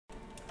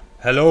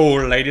Hello,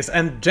 ladies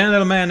and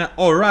gentlemen,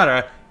 or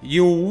rather,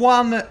 you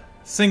one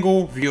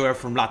single viewer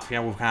from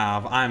Latvia we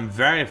have. I'm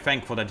very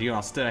thankful that you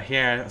are still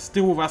here,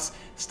 still with us,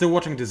 still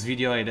watching this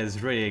video. It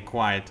is really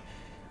quite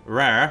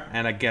rare,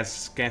 and I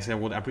guess gameslayer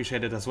would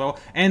appreciate it as well.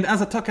 And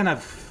as a token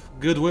of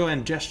goodwill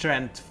and gesture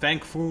and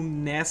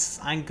thankfulness,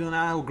 I'm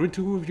gonna greet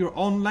you with your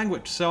own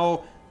language.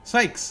 So,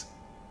 thanks.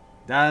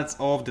 That's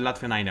all of the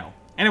Latvian I know.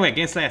 Anyway,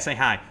 gameslayer, say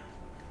hi.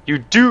 You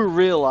do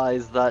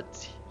realize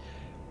that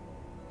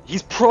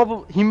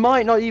he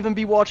might not even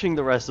be watching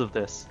the rest of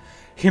this.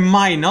 He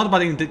might not,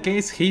 but in the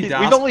case he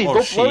does, we've only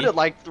or she... uploaded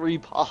like 3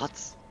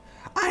 parts.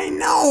 I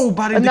know,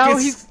 but in and the now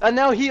case... and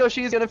now he or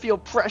she is gonna feel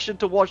pressured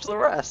to watch the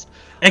rest.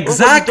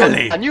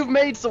 Exactly! And you've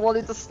made someone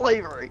into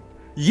slavery.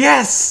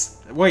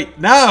 Yes! Wait,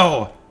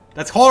 no!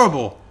 That's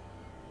horrible.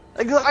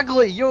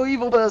 Exactly, you're an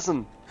evil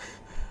person.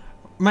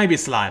 Maybe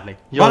slightly.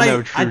 You're but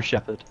no true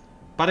shepherd.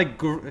 But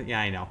yeah,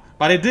 I know.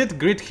 But I did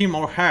greet him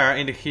or her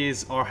in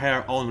his or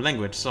her own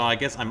language, so I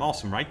guess I'm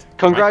awesome, right?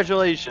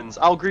 Congratulations,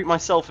 right? I'll greet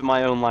myself in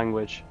my own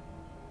language.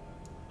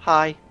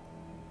 Hi.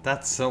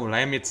 That's so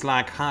lame, it's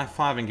like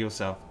high-fiving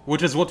yourself.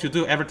 Which is what you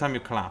do every time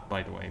you clap,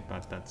 by the way,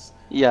 but that's...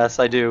 Yes,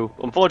 I do.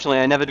 Unfortunately,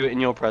 I never do it in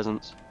your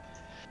presence.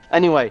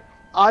 Anyway,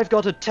 I've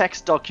got a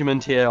text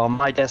document here on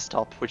my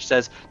desktop which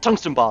says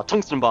tungsten bar,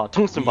 tungsten bar,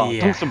 tungsten bar, yeah.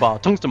 tungsten bar,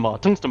 tungsten bar,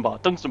 tungsten bar,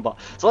 tungsten bar.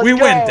 So let's we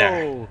go! went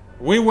there.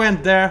 We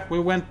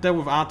went there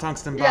with our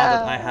tungsten bar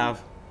that I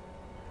have.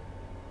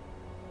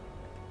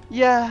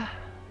 Yeah.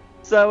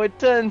 So it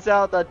turns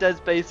out that Dead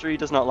Space 3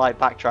 does not like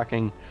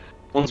backtracking.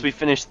 Once we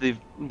finish the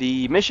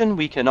mission,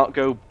 we cannot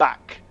go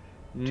back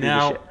to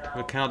the ship.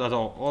 We cannot at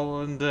all.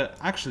 Oh, and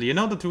actually, you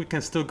know that we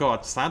can still go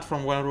outside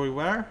from where we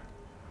were?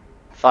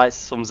 Fight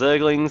some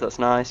Zerglings, that's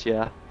nice,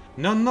 yeah.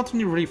 No, not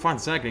really find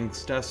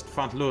Zerglings, just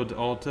find loot,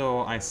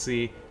 although I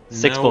see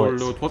 6 no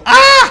bullets. loot. What?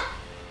 Ah!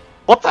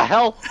 What the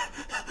hell?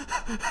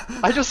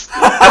 I just...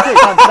 Okay,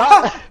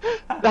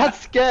 that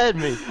scared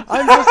me.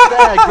 I'm just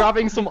there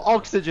grabbing some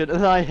oxygen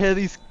and I hear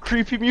these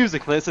creepy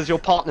music and it says your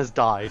partner's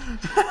died.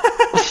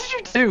 What did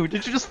you do?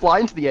 Did you just fly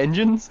into the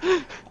engines?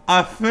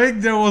 I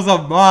think there was a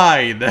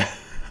mine.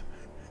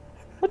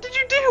 What did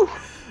you do?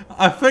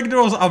 I think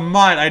there was a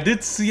mine. I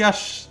did see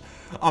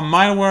a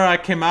mine where I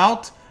came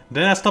out,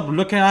 then I stopped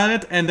looking at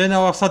it, and then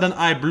all of a sudden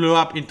I blew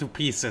up into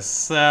pieces,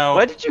 so...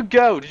 Where did you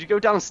go? Did you go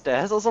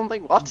downstairs or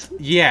something? What?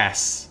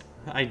 Yes,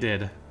 I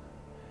did.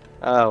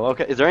 Oh,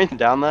 okay. Is there anything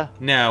down there?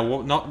 No,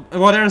 well, not...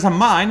 Well, there's a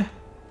mine.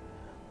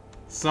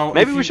 So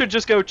maybe we should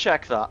just go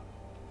check that.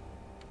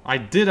 I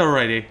did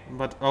already,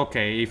 but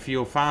okay, if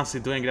you fancy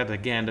doing that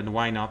again, then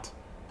why not?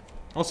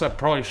 Also, I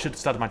probably should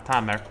start my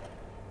timer.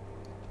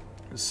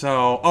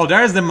 So... Oh,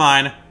 there's the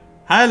mine.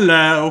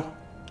 Hello!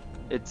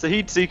 It's a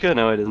heat seeker?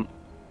 No, it isn't.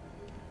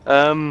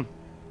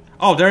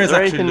 Oh, there is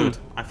actually anything... loot.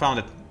 I found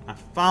it. I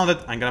found it.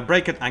 I'm gonna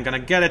break it. I'm gonna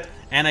get it.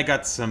 And I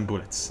got some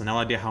bullets. No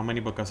idea how many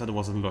because I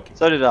wasn't looking.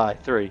 So did I.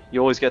 3. You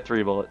always get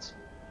 3 bullets.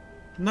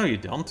 No, you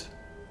don't.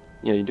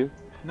 Yeah, you do.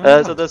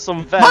 No, so there's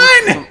some vents.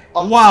 Mine!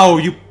 Wow,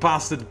 you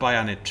passed it by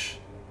an inch.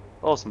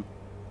 Awesome.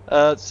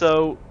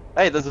 So,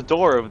 hey, there's a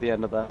door over the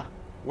end of that.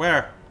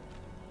 Where?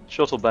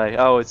 Shuttle bay.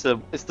 Oh, it's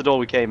the door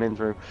we came in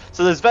through.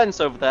 So there's vents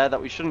over there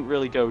that we shouldn't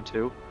really go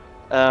to.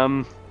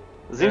 There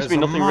seems to be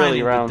nothing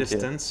really around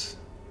here.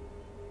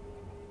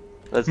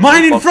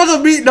 Mine in front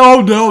of me!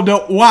 No, no,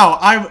 no. Wow,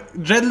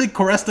 I'm gently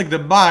caressing the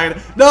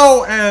mine.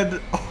 No,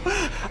 and...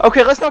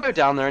 Okay, let's not go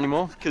down there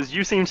anymore, because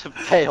you seem to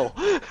fail.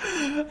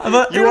 You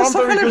aren't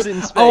very good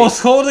in space. I was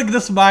holding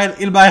this mine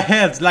in my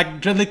hands,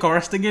 like gently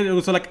caressing it. It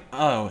was like,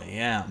 oh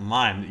yeah,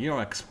 mine,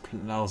 you're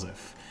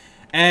explosive.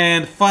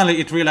 And finally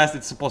it realized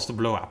it's supposed to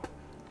blow up.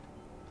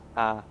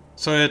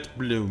 So it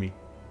blew me.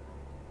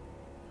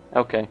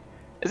 Okay.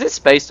 Is it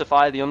space to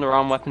fire the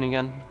underarm weapon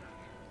again?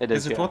 It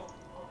is, Is it what?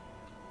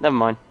 Never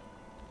mind.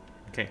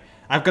 Okay.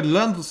 I've got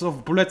lots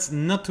of bullets,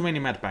 not too many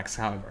medpacks,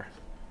 however.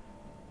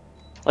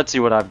 Let's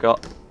see what I've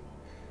got.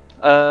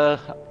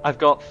 I've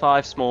got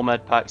 5 small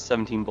medpacks,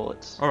 17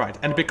 bullets. Alright,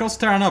 and because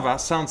Terra Nova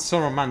sounds so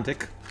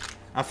romantic,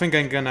 I think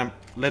I'm gonna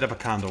light up a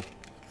candle.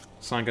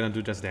 So I'm gonna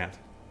do just that.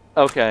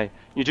 Okay.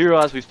 You do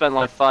realize we've spent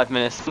like 5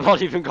 minutes and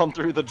not even gone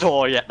through the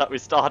door yet that we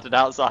started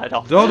outside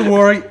of. Don't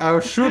worry,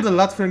 I'm sure the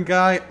Latvian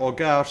guy or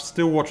girl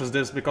still watches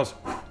this because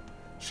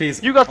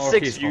she's... You got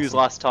 6 views awesome.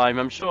 last time.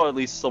 I'm sure at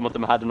least some of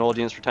them had an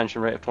audience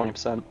retention rate of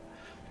 20%.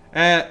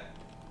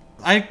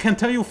 I can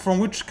tell you from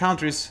which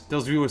countries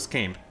those viewers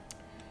came.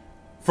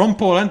 From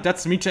Poland,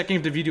 that's me checking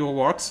if the video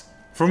works.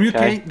 From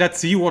UK,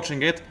 that's you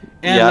watching it.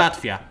 And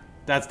Latvia,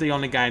 that's the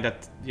only guy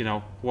that, you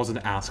know,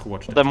 wasn't asked who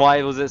watched it. Then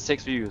why was it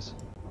 6 views?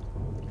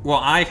 Well,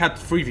 I had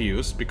 3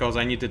 views because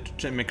I needed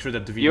to make sure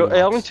that the video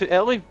works. It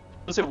only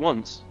does it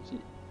once.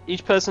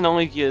 Each person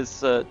only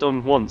is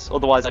done once,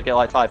 otherwise I get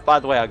like 5.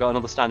 By the way, I got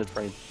another standard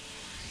frame.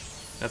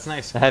 That's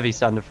nice. A heavy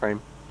standard frame.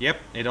 Yep,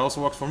 it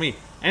also works for me.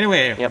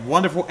 Anyway,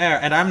 wonderful air,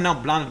 and I'm now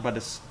blinded by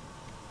this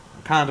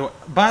candle,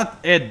 but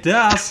it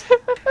does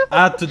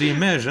add to the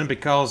immersion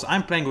because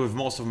I'm playing with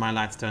most of my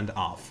lights turned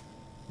off.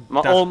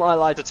 All my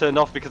lights are turned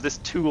off because it's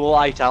too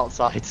light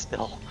outside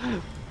still.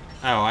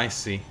 Oh, I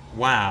see.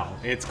 Wow,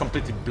 it's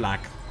completely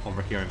black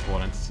over here in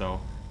Poland, so...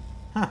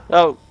 Huh.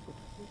 Oh,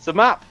 it's a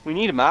map. We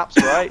need a maps,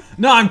 right?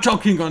 No, I'm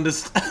choking on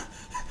this!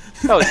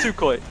 Oh, it's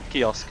Sukhoi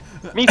kiosk.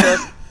 Me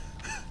first.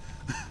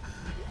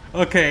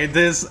 Okay,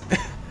 this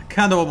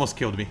kind of almost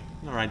killed me.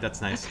 Alright,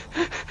 that's nice.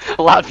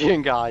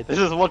 Latvian guy, this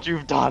is what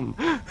you've done.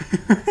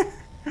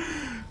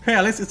 Hey,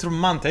 at least it's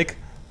romantic.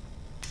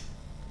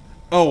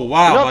 Oh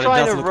wow, You're not but it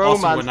trying does to look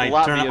awesome romance when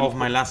I turn Latvian off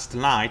my last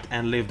light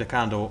and leave the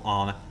candle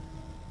on.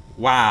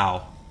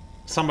 Wow.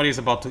 Somebody's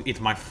about to eat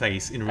my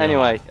face in real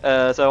life.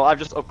 Anyway, so I've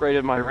just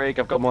upgraded my rig,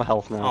 I've got more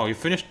health now. Oh, you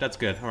finished? That's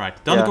good.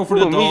 Alright, don't go for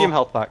the door. Medium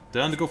health pack.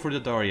 Don't go for the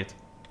door yet.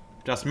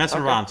 Just mess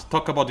around,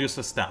 talk about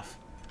useless stuff.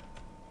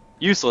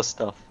 Useless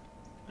stuff.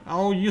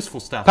 Oh, useful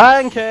stuff.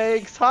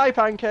 Pancakes! Hi,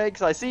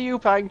 pancakes! I see you,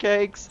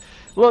 pancakes!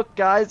 Look,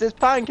 guys, it's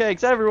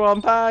pancakes!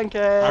 Everyone,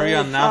 pancakes! Are you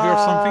a Navi or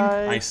something?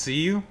 Hi. I see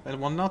you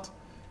and whatnot.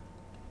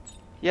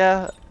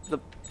 Yeah, the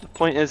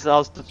point is I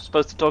was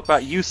supposed to talk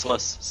about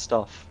useless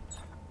stuff.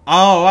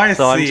 Oh, I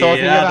So see. I'm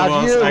talking That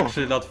about was you.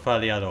 actually not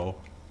funny at all.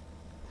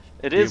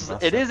 It is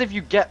if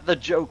you get the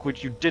joke,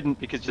 which you didn't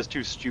because you're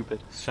too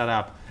stupid. Shut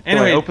up.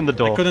 Anyway, open the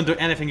door. I couldn't do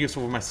anything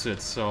useful with my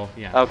suit, so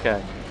yeah.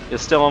 Okay, you're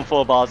still on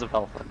 4 bars of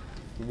health then.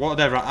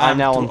 Whatever, I'm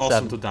now too on awesome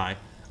 7. to die.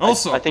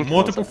 Also, I think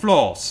multiple also.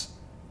 floors.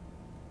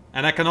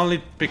 And I can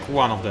only pick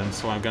one of them,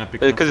 so I'm gonna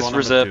pick Because floor it's number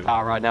reserve 2.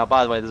 power right now.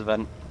 By the way, there's a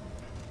vent.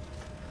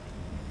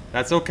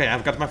 That's okay,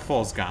 I've got my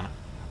force gun.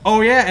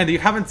 Oh yeah, and you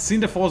haven't seen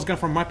the force gun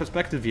from my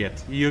perspective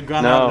yet. You're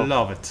gonna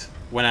love it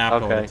when I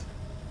upload it.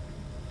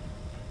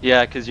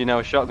 Yeah, because you know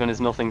a shotgun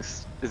is nothing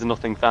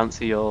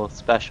fancy or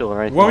special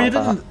or anything. Well, like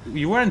that.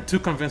 you weren't too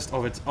convinced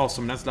of its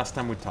awesomeness last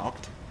time we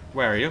talked.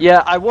 Where are you?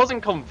 Yeah, I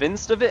wasn't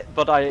convinced of it,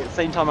 but at the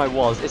same time I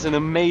was. It's an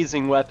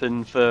amazing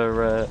weapon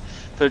for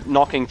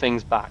knocking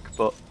things back,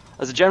 but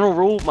as a general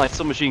rule, my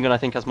submachine gun I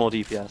think has more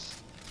DPS.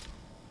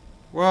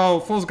 Well,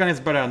 force gun is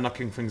better at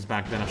knocking things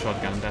back than a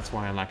shotgun, that's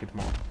why I like it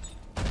more.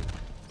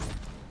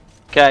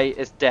 Okay,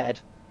 it's dead.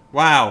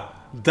 Wow,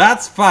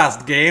 that's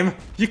fast, game!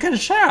 You can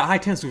share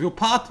items with your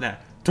partner!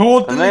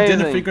 Totally Amazing.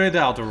 didn't figure it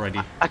out already.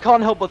 I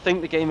can't help but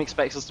think the game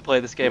expects us to play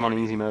this game on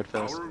easy mode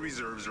first. Our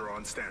reserves are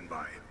on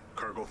standby.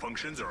 Cargo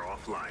functions are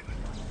offline.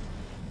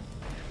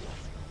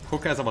 Who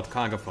cares about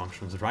cargo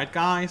functions, right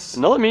guys?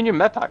 Another medium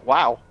med pack,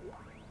 wow.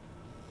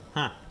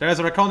 Huh, there's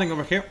a recording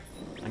over here.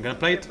 I'm gonna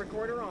play it.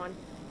 Recorder on.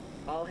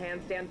 All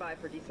hands stand by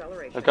for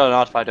deceleration. I've got an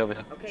artifact over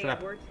here. Okay, Shut up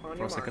Edwards, on for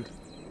your a second.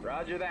 mark.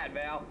 Roger that,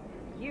 Val.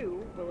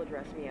 You will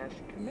address me as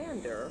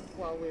Commander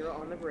while we're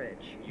on the bridge.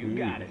 You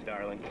got it,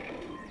 darling.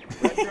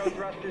 Retro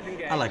thrusters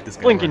engaged. I like this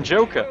guy. Blinking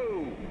Joker.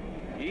 Whoa.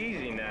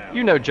 Easy now.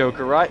 You know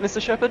Joker, right,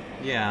 Mr. Shepard?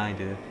 Yeah, I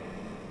did.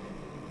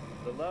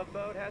 The love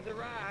boat has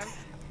arrived.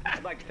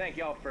 I'd like to thank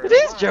y'all for It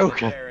is flying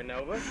Joker. us, Terra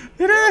Nova. It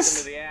Welcome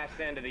is! to the ass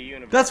end of the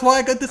universe. That's why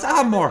I got this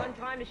armor! One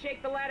time to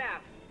shake the lead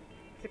out.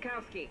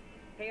 Sikowski,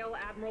 hail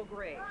Admiral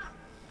Graves.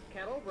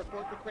 Kettle,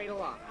 report the cradle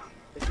ops.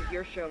 This is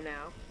your show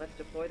now. Let's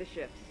deploy the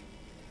ships.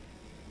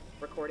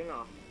 Recording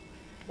off.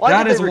 Why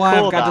That did is they why I've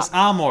record got that? this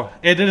armor.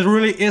 It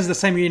really is the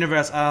same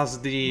universe as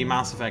the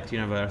Mass Effect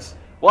universe.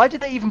 Why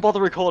did they even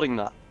bother recording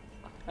that?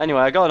 Anyway,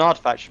 I got an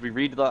artifact. Should we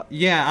read that?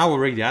 Yeah, I will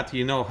read that.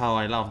 You know how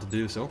I love to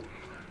do so.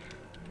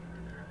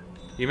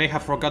 You may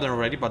have forgotten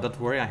already, but don't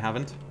worry, I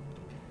haven't.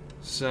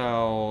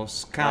 So,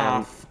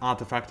 scarf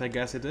artifact, I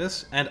guess it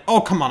is. And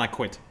oh, come on, I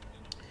quit.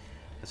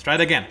 Let's try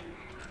it again.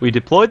 We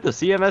deployed the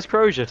CMS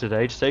Crozier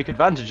today to take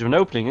advantage of an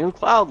opening in the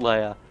cloud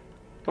layer.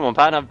 Come on,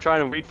 Pat, I'm trying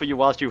to read for you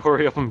whilst you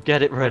hurry up and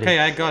get it ready. Okay,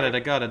 I got it. I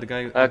got it.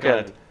 I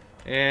got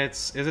it.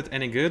 Is it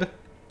any good?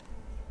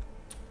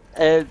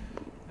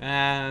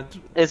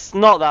 It's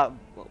not that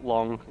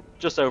long,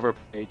 just over a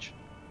page.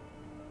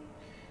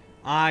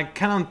 I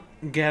cannot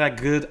get a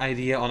good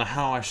idea on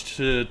how I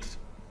should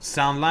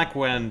sound like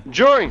when...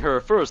 During her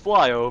first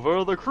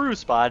flyover, the crew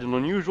spied an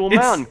unusual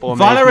mountain It's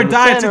formation Valerie in the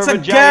Dietz, center it's of a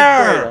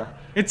giant girl!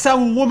 It's a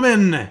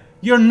woman!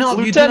 You're not...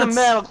 Lieutenant you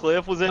do not...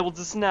 Mantlcliff was able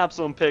to snap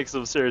some pics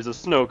of a series of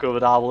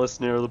snow-covered obelisks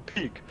near the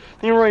peak.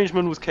 The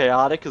arrangement was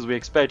chaotic, as we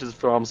expected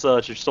from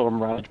such a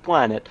storm-ravaged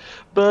planet,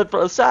 but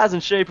the size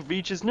and shape of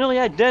each is nearly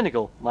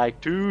identical, like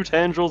two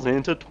tendrils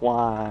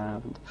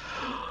intertwined.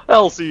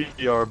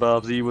 LCR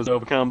Bubsy was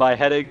overcome by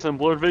headaches and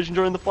blurred vision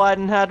during the flight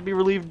and had to be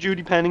relieved of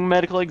duty pending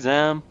medical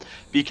exam,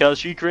 because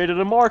she created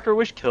a marker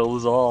which killed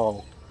us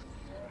all.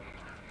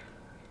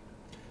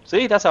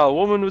 See, that's how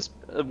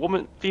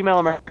female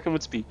American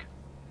would speak.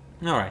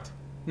 Alright.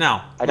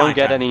 Now, I don't my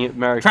get turn. any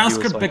American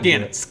Transcript viewers, so I can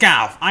begin. do it.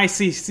 Scav,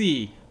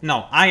 ICC,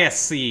 no,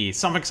 ISC,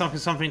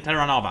 something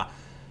Terra Nova.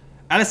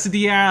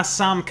 LCDR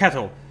Sam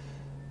Kettle.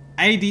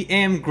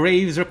 ADM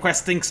Graves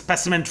requesting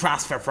specimen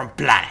transfer from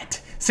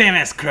planet.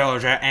 CMS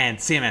Crozier and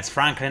CMS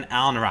Franklin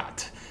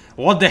Alnrat.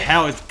 What the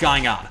hell is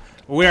going on?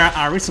 We're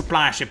a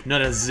resupply ship,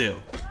 not a zoo.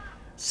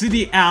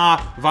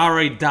 CDR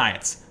Valerie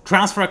Dietz.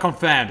 Transfer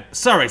confirmed.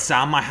 Sorry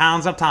Sam, my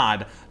hands are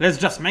tied. Let's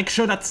just make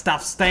sure that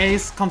stuff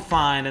stays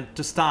confined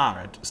to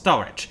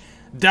storage.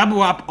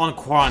 Double up on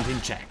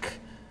quarantine check.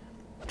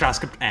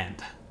 Transcript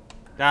end.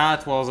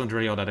 That wasn't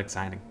really all that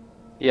exciting.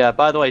 Yeah,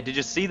 by the way, did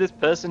you see this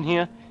person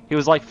here? He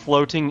was like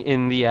floating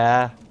in the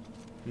air.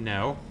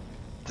 No.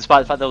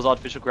 Despite the fact there was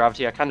artificial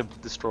gravity, I kind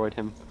of destroyed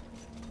him.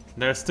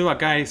 There's still a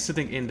guy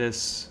sitting in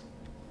this...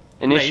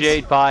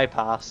 Initiate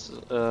bypass.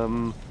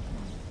 Oh,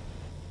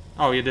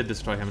 you did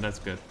destroy him, that's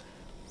good.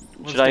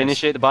 Should I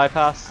initiate the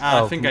bypass?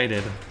 I think I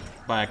did.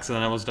 By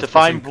accident, I was just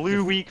Define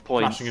blue weak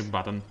points. flashing a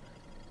button.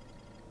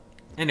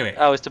 Anyway.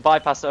 Oh, it's to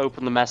bypass to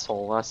open the mess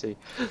hall, I see.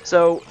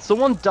 So,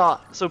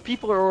 so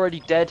people are already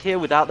dead here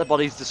without their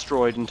bodies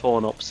destroyed and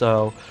torn up,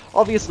 so...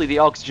 Obviously the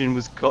oxygen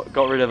was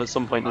got rid of at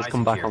some point and has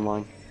come back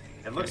online.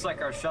 It looks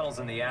like our shuttle's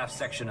in the aft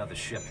section of the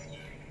ship.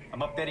 I'm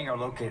updating our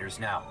locators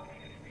now.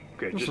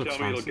 Okay, just tell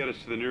me it'll get us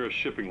to the nearest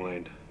shipping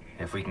lane.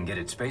 If we can get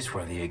it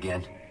spaceworthy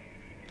again.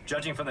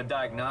 Judging from the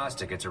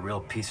diagnostic, it's a real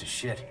piece of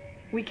shit.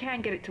 We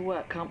can get it to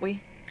work, can't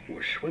we?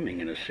 We're swimming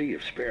in a sea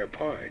of spare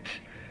parts.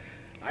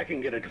 I can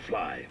get it to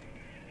fly.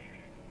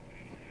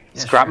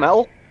 Yeah, Scrap sure.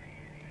 metal?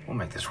 We'll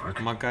make this work.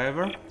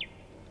 MacGyver?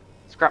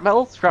 Scrap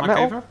metal? Scrap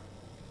metal? MacGyver?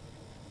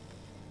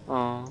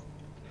 Oh.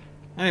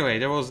 Anyway,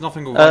 there was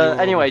nothing...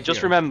 Anyway,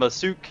 just remember,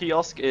 suit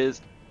kiosk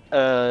is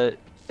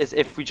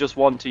if we just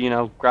want to, you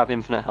know, grab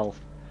infinite health.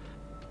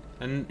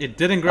 And it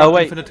didn't grab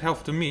wait. infinite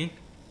health to me.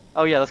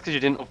 Oh yeah, that's because you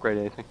didn't upgrade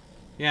anything.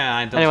 Yeah,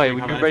 I don't Anyway, think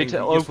we I can have ready to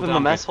anything useful open the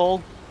mess upgrade.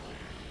 hall.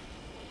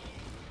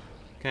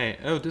 Okay,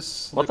 oh,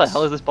 this What the looks-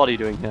 hell is this body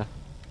doing here?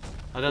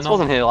 I don't This know.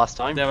 wasn't here last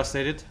time.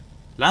 Devastated.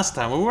 Last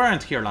time, we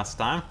weren't here last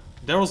time.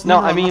 There was No,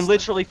 never I a mean last-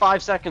 literally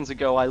 5 seconds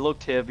ago I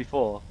looked here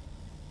before.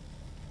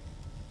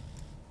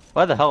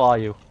 Where the hell are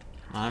you?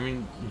 I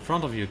mean, in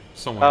front of you,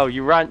 somewhere. Oh,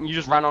 you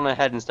just ran on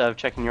ahead instead of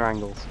checking your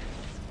angles.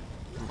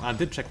 I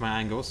did check my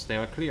angles, they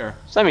were clear.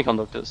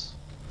 Semiconductors.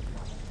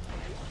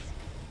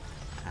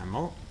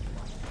 Ammo.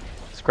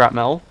 Scrap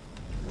metal.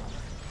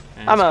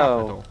 And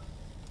Ammo.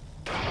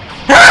 scrap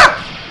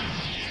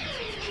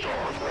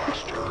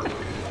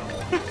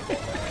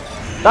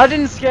That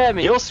didn't scare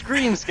me. Your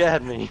scream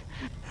scared me.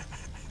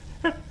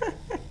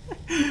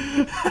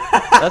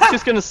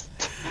 That's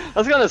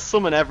gonna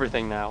summon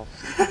everything now.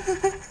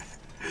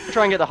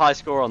 Try and get the high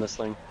score on this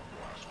thing.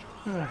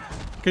 metal.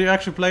 Can you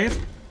actually play it?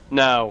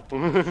 No.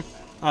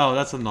 Oh,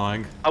 that's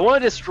annoying. I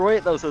want to destroy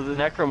it though, so the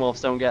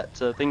necromorphs don't get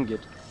don't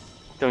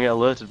get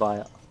alerted by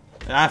it.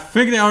 I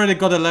think they already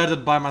got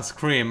alerted by my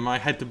scream. I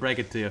had to break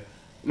it to you.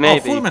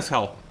 Maybe. Oh, full mess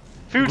hell.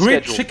 Food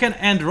Grilled schedule. chicken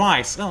and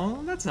rice.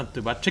 Oh, that's not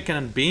too bad. Chicken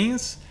and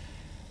beans.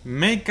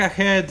 Make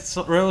ahead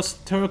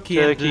roast turkey,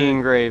 Turkey and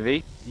and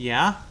gravy.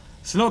 yeah.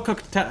 Slow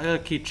cooked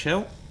turkey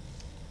chill.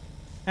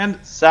 And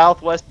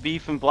Southwest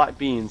beef and black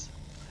beans.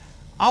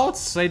 I would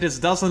say this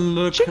doesn't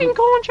look... Chicken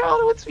corn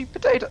chowder with sweet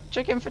potato.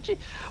 Chicken for cheese.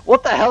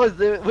 What the hell is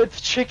there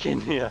with chicken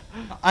here?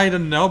 I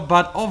don't know,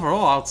 but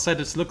overall I would say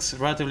this looks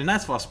relatively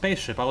nice for a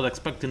spaceship. I would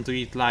expect him to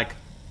eat like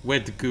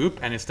with goop,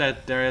 and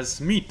instead there is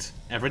meat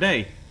every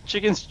day.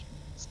 Chicken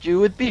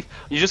stew with beef.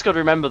 You just got to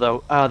remember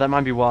though, that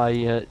might be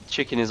why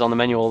chicken is on the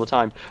menu all the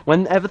time.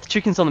 Whenever the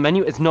chicken's on the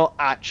menu, it's not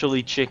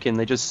actually chicken.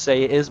 They just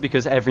say it is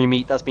because every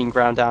meat that's been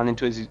ground down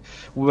into its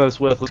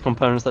most worthless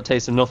components that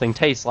taste of nothing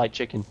tastes like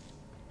chicken.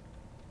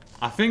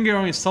 I think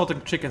you're insulting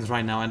chickens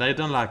right now, and I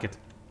don't like it.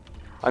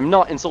 I'm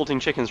not insulting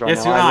chickens right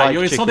Yes, now. you I are. like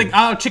You're chicken. insulting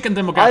our chicken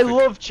demographic. I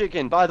love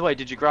chicken. By the way,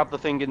 did you grab the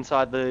thing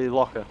inside the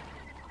locker?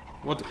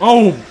 What?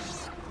 Oh!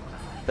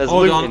 There's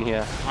Hold loot on. in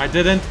here. I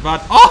didn't,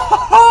 but...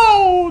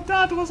 Oh!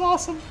 That was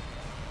awesome!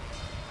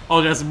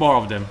 Oh, there's more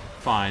of them.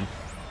 Fine.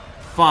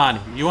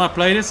 Fine. You wanna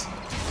play this?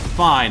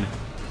 Fine.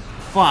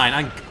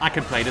 Fine, I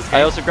can play this game.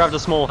 I also grabbed a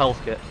small health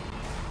kit.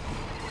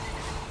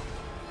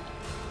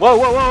 Whoa,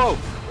 whoa, whoa, whoa!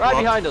 Right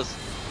What? behind us.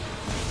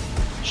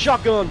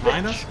 Shotgun, bitch.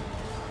 Behind us?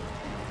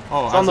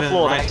 Oh, It's on the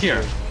floor right next here.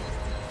 to you.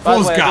 By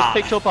the False way, I just guy.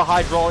 picked up a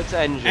hydraulics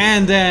engine.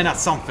 And then a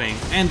something.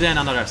 And then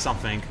another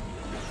something.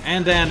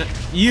 And then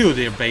you,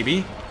 dear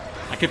baby.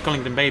 I keep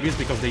calling them babies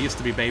because they used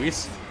to be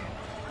babies.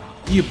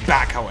 You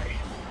back away.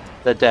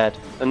 They're dead.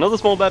 Another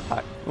small bed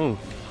pack. Ooh.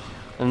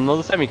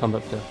 Another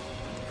semiconductor.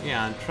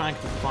 Yeah, I'm trying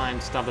to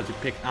find stuff that you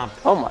picked up.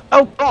 Oh my.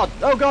 Oh god!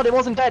 Oh god! It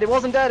wasn't dead! It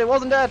wasn't dead! It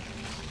wasn't dead!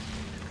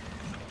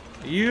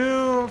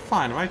 You're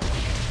fine, right?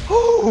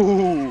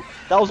 Ooh!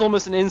 That was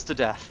almost an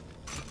insta-death.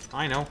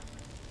 I know.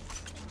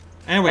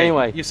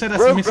 Anyway, you said I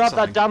Rogue missed grabbed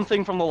something. that damn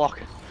thing from the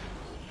locker.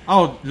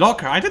 Oh,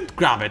 locker. I didn't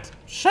grab it.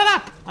 Shut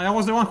up. I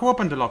was the one who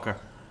opened the locker.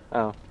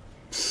 Oh.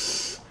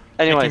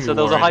 Anyway, Making so me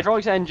there was a worried.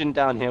 hydraulics engine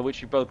down here,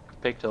 which you both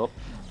picked up.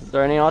 Is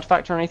there any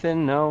artifact or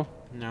anything? No.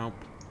 Nope.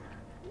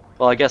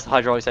 Well, I guess the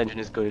hydraulics engine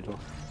is good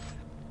enough.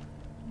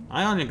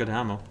 I only got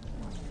ammo.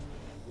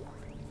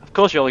 Of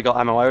course you only got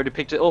ammo. I already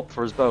picked it up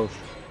for us both.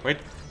 Wait.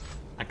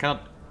 I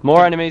cannot...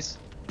 More enemies.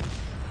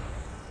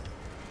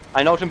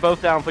 I knocked them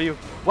both down for you.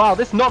 Wow,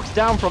 this knocks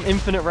down from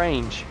infinite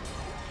range.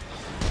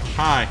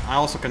 Hi. I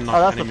also can knock Oh,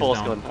 that's the enemies force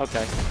down. gun.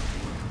 Okay.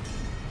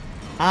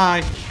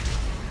 Hi.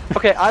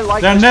 Okay, I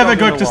like They're this never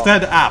shotgun going a to lot.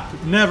 stand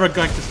up. Never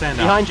going to stand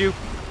up. Behind you.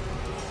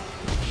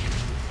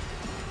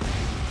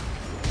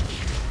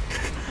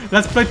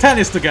 Let's play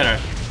tennis together.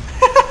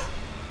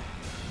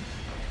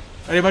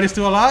 Anybody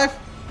still alive?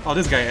 Oh,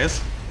 this guy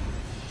is.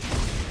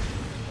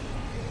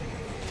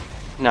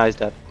 No, he's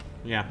dead.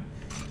 Yeah.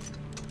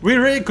 We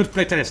really could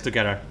play tennis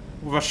together.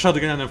 With a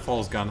shotgun and a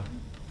false gun.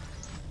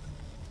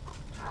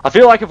 I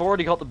feel like I've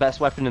already got the best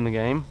weapon in the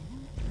game.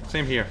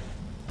 Same here.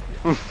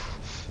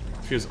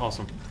 Feels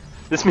awesome.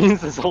 This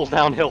means it's all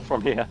downhill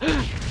from here.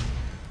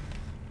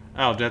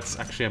 Oh, that's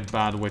actually a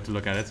bad way to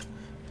look at it.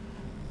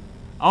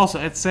 Also,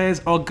 it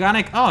says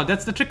organic. Oh,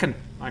 that's the chicken,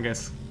 I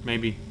guess.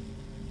 Maybe.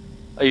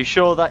 Are you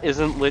sure that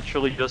isn't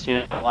literally just, you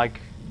know, like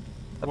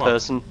a What?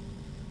 person?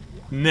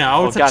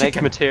 No, it's a Organic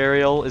chicken.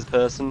 material is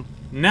person.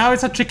 No,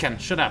 it's a chicken.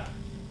 Shut up.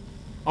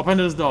 Open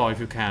this door if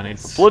you can.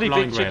 It's Bloody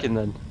glowing big red. chicken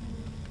then.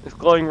 It's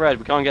glowing red.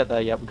 We can't get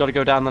there yet. We've got to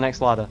go down the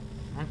next ladder.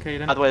 Okay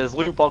then. By the way, there's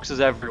loot boxes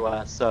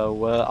everywhere,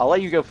 so I'll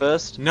let you go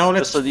first. No,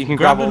 let's just so that you can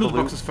grab grab the all loot the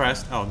loot. boxes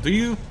first. Oh, do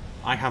you?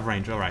 I have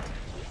range, alright.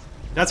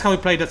 That's how we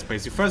play Dead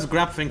Space. You first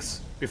grab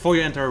things before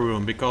you enter a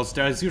room, because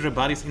there's usually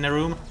bodies in a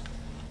room.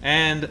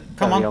 And,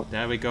 come on,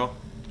 there we go.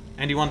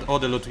 And you want all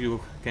the loot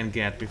you can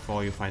get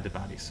before you fight the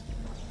bodies.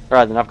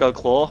 Right, then I've got a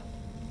claw.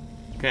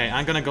 Okay,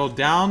 I'm gonna go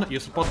down. You're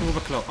supposed to move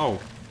a claw. Oh,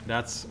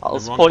 that's I'll the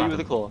wrong support you button. with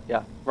a claw.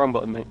 Yeah, wrong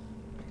button, mate.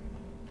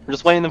 I'm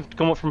just waiting them to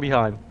come up from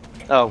behind.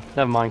 Oh,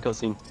 never mind,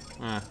 cutscene.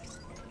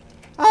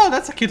 Oh,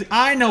 that's a cute.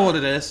 I know what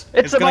it is.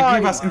 It's gonna a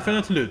give mine. us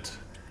infinite loot.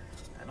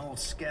 An old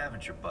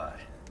scavenger bot.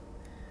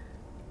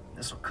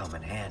 This'll come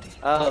in handy.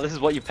 This is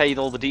what you paid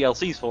all the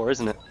DLCs for,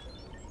 isn't it?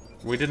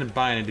 We didn't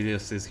buy any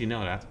DLCs, you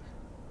know that.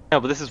 No,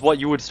 but this is what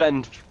you would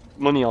spend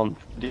money on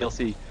for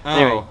DLC. Oh,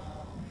 Anyway,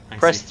 I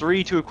press see.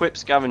 3 to equip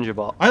scavenger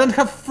bot. I don't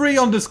have 3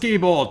 on this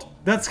keyboard.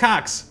 That's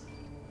hacks.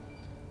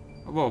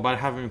 Whoa, but I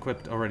have him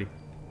equipped already.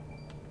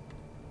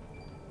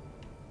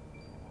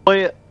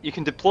 Deploy it. You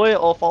can deploy it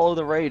or follow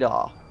the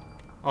radar.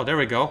 Oh, there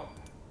we go.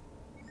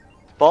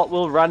 Bot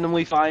will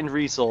randomly find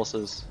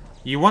resources.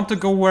 You want to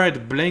go where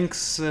it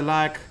blinks,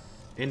 like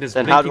in this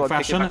Then how blinking do I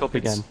pick it fashion? back up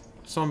again?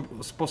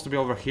 Supposed to be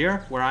over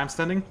here, where I'm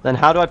standing. Then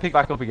how do I pick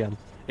back up again?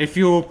 If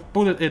you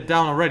put it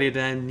down already,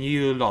 then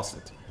you lost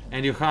it,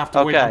 and you have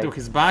to wait Okay. until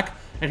he's back,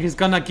 and he's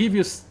gonna give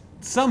you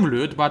some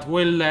loot, but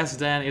way less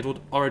than it would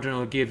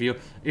originally give you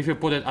if you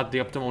put it at the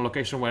optimal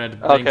location where it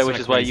blinks. Okay, which like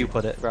is where crazy. you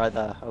put it, right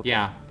there. Okay.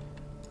 Yeah.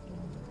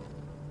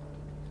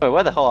 Wait,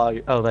 where the hell are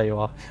you? Oh, there you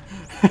are.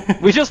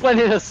 We just went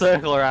in a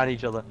circle around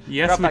each other.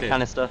 Yes, Grab we that did.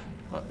 canister.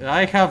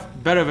 I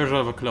have better version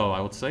of a claw,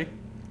 I would say.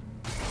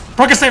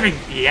 Pocket saving!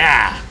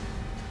 Yeah!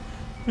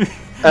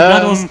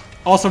 That was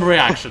awesome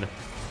reaction.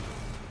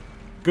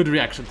 Good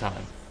reaction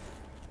time.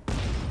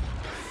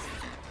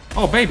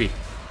 Oh, baby!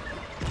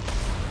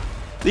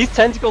 These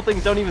tentacle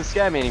things don't even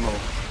scare me anymore.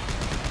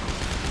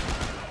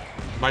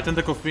 By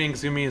tentacle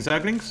things, you mean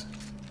Zerglings?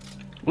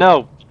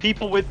 No,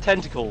 people with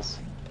tentacles.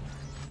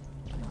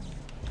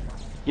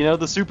 You know,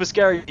 the super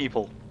scary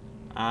people.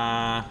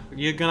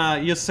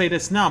 You say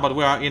this now, but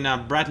we are in a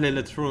brightly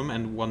lit room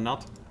and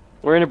whatnot.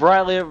 We're in a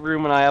brightly lit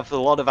room and I have a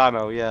lot of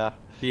ammo, yeah.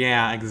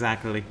 Yeah,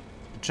 exactly.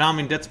 The charm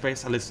in Dead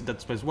Space, at least in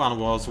Dead Space 1,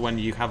 was when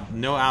you have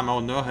no ammo,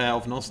 no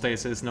health, no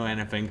stasis, no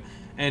anything,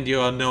 and you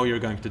know you're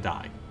going to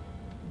die.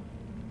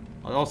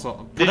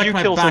 Also, Did protect you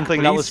my kill back,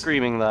 something that was please.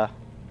 screaming there?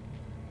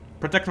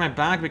 Protect my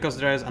back because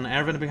there is an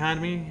air vent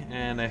behind me,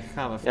 and I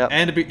have Yep.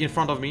 and in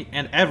front of me,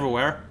 and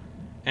everywhere.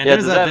 And Yeah,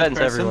 there's there's a dead vents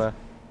person. everywhere.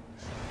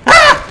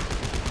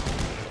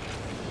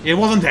 It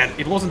wasn't dead.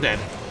 It wasn't dead.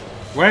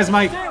 Where's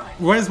my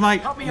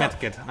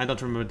medkit? I don't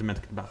remember the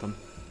medkit button.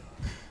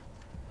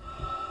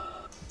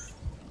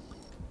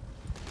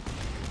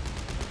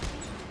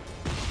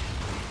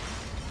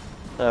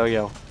 There we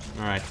go.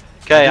 Alright.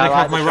 Okay, I I didn't like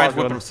have the my right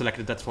shotgun. weapon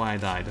selected, that's why I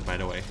died, by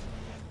the way.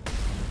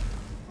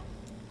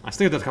 I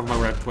still don't have my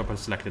right weapon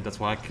selected, that's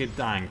why I keep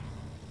dying.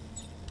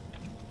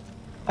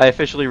 I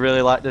officially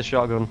really like this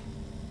shotgun.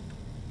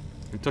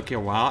 It took you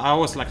a while. I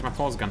always liked my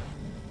false gun.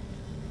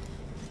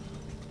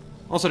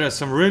 Also, there's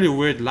some really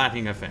weird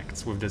lighting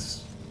effects with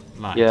this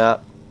light. Yeah.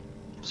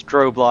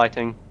 Strobe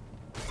lighting.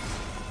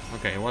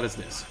 Okay, what is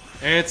this?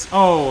 It's...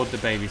 oh, the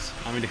babies.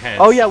 I mean the heads.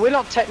 Oh yeah, we're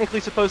not technically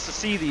supposed to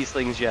see these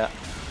things yet.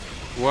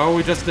 Well,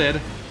 we just did.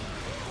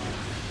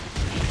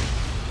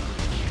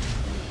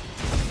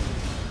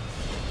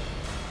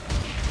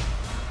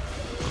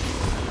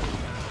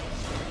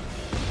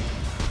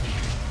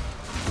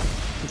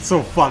 It's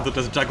so fun to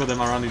just juggle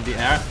them around in the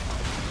air.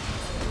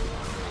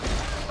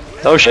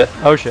 Oh shit,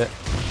 oh shit.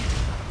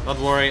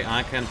 Don't worry,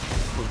 I can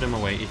push them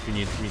away if you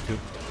need me to.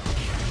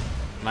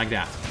 Like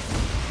that.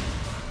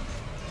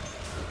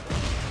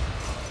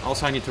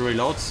 Also, I need to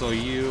reload, so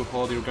you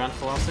hold your gun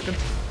for 1 second.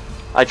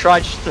 I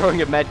tried just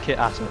throwing a medkit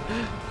at it.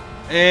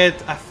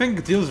 It, I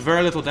think, deals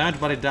very little damage,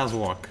 but it does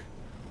work.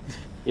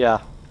 Yeah.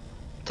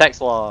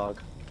 Text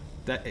log.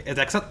 It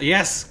accept.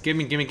 Yes,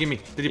 gimme. Did you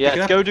pick it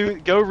Yeah,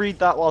 up? go read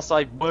that whilst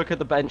I work at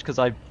the bench because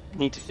I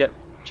need to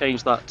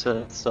change that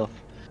to stuff.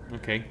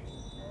 Okay.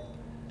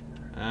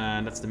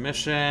 And that's the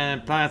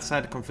mission. Planet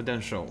side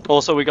confidential.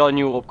 Also, we got a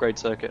new upgrade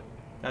circuit.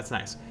 That's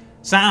nice.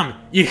 Sam,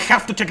 you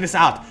have to check this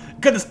out.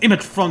 Get this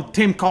image from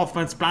Tim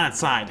Kaufman's planet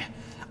side.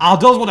 Are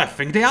those what I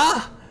think they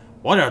are?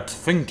 What are you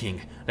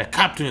thinking? The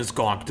captain is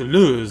going to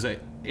lose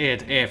it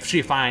if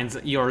she finds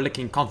you're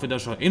leaking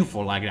confidential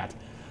info like that.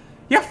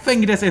 You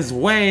think this is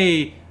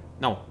way...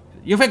 No,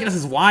 You think this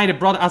is why they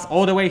brought us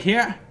all the way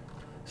here?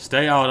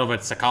 Stay out of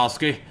it,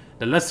 Sakowski.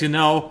 The less you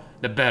know,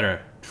 the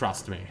better.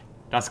 Trust me.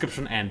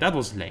 Transcription end. That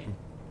was lame.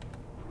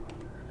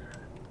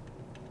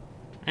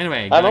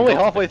 Anyway, I'm only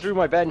halfway through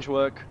my bench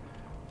work.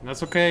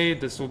 That's okay.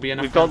 This will be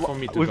enough time for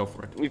me to go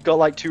for it. We've got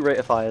like 2 rate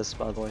of fires,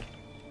 by the way.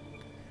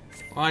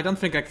 Well, I don't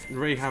think I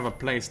really have a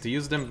place to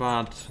use them,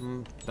 but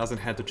doesn't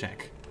hurt to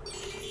check.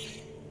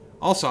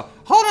 Also,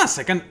 hold on a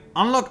second.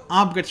 Unlock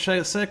upgrade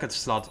circuit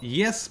slot.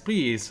 Yes,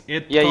 please. Yeah,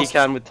 you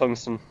can with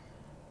tungsten.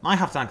 I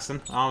have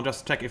tungsten. I'll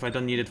just check if I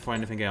don't need it for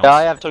anything else. Yeah,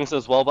 I have tungsten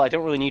as well, but I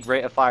don't really need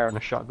rate of fire on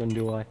a shotgun,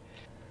 do I?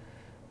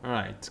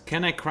 Alright,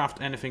 can I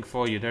craft anything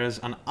for you? There is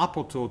an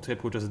upper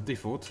tooltip which is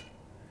default,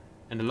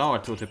 and the lower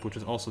tooltip which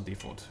is also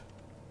default.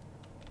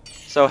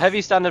 So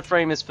heavy standard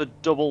frame is for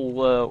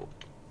double,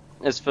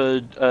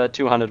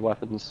 two-handed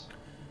weapons.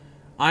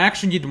 I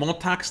actually need more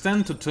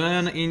tungsten to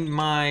turn in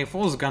my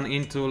force gun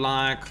into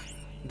like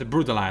the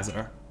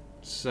brutalizer,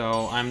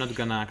 so I'm not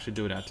gonna actually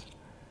do that.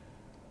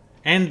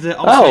 And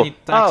also I need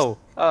tungsten.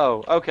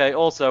 Okay.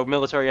 Also,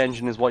 military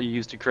engine is what you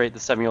use to create the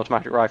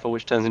semi-automatic rifle,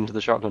 which turns into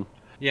the shotgun.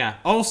 Yeah.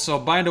 Also,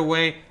 by the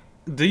way,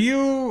 do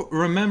you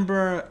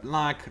remember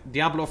like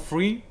Diablo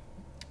 3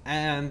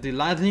 and the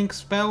lightning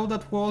spell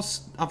that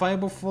was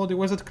available for the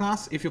wizard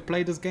class? If you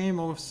played this game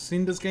or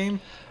seen this game?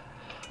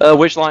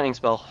 Which lightning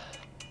spell?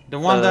 The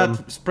one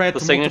that spread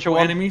to multiple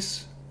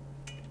enemies?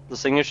 The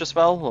signature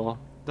spell, or?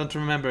 Don't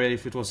remember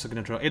if it was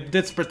signature. It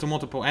did spread to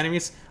multiple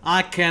enemies.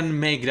 I can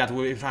make that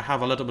if I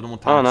have a little bit more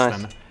tungsten. Oh,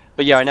 nice.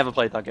 But yeah, I never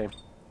played that game.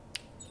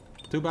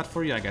 Too bad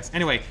for you, I guess.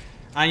 Anyway,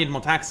 I need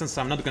more tungsten,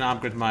 so I'm not gonna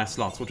upgrade my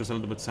slots, which is a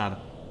little bit sad.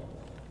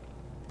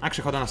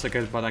 Actually, hold on a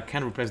second, but I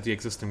can replace the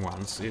existing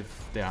ones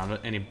if they are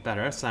any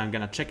better, so I'm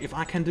gonna check if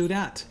I can do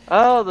that.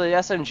 Oh, the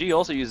SMG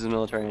also uses a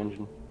military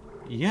engine.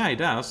 Yeah, it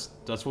does.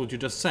 That's what you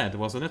just said,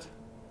 wasn't it?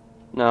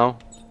 No.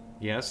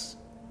 Yes.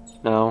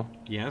 No.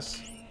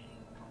 Yes.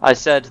 I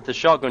said the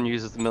shotgun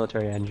uses the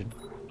military engine.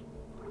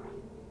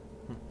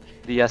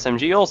 The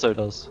SMG also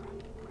does.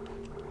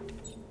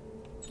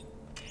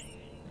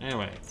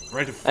 Anyway,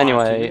 ready to fire.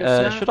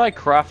 Anyway, should I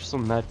craft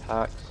some med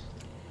packs?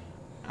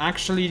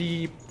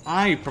 Actually,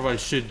 I probably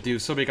should do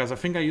so because I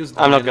think I used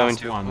I'm not going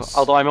to, once.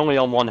 although I'm only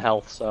on 1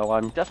 health, so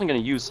I'm definitely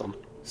going to use some.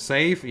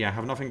 Save? Yeah, I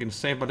have nothing in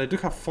save, but I do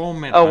have 4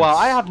 med Oh packs. wow,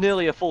 I have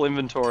nearly a full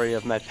inventory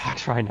of med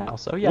packs right now,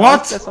 so yeah.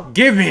 What?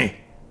 Give me!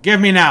 Give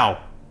me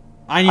now!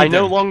 I need them.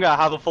 no longer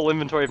have a full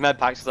inventory of med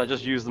packs because I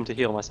just use them to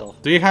heal myself.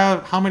 Do you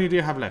have... How many do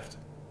you have left?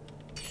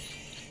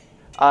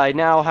 I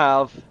now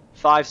have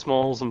 5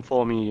 smalls and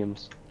 4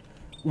 mediums.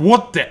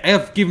 What the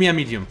F? Give me a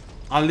medium.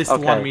 I'll list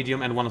 1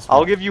 medium and 1 small.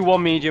 I'll give you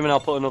 1 medium and I'll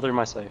put another in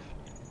my safe.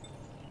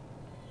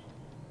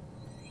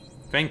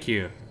 Thank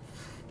you.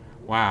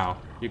 Wow,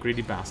 you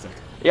greedy bastard.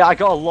 Yeah, I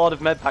got a lot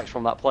of med packs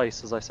from that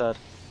place, as I said.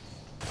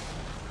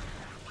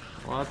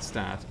 What's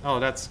that? Oh,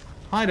 that's...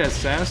 Hi there,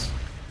 Sass.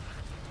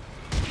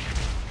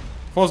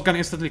 Force gun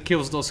instantly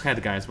kills those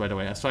head guys, by the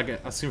way, so I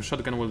assume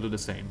shotgun will do the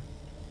same.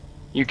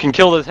 You can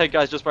kill those head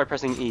guys just by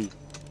pressing E.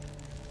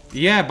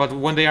 Yeah, but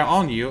when they are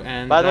on you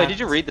and... By the way, did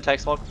you read the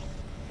text log?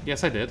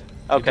 Yes, I did.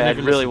 Okay, I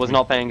really was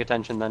not paying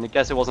attention then. I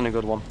guess it wasn't a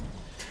good one.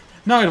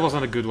 No, it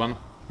wasn't a good one.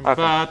 Okay.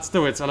 But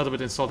still, it's a little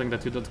bit insulting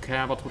that you don't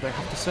care about what I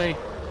have to say.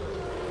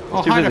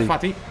 Oh, hi there,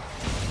 Fatty.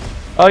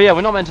 Oh yeah,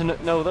 we're not meant to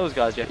know those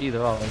guys yet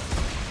either, are we?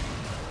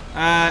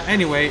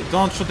 Anyway,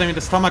 don't shoot them in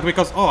the stomach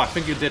because... Oh, I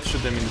think you did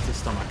shoot them in the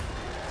stomach.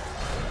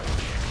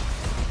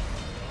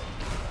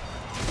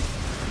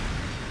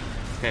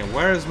 Okay,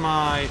 where's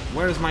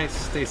my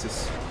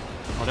stasis?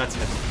 Oh, that's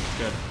it.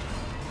 Good.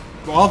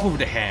 Go off with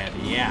the head.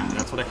 Yeah,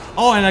 that's what I...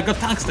 Oh, and I got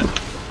tungsten.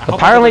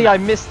 Apparently I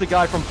missed the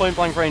guy from point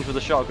blank range with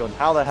a shotgun.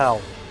 How the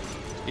hell?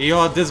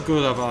 You're this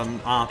good of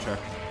an archer.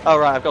 Oh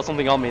right, I've got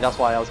something on me, that's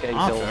why I was getting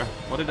killed.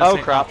 What did I say?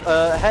 Oh crap,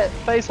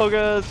 face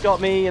huggers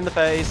got me in the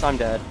face, I'm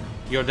dead.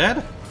 You're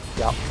dead?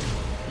 Yep.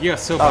 You're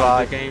so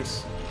bad at the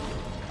games.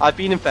 I've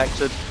been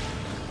infected.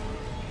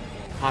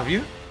 Have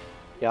you?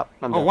 Yep,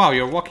 I'm dead. Oh wow,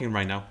 you're walking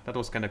right now. That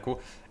was kinda cool.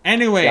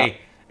 Anyway,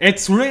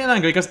 it's really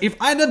angry because if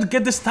I don't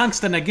get this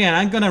tungsten again,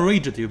 I'm gonna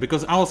rage at you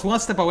because I was 1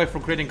 step away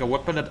from creating a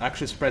weapon that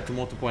actually spread to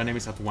multiple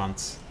enemies at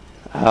once.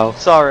 Oh,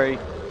 sorry.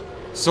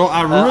 So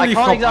I really I can't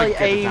hope exactly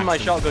aim my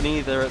shotgun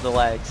either at the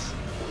legs.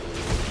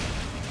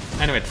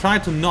 Anyway, try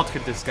to not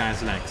hit this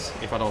guy's legs,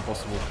 if at all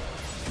possible.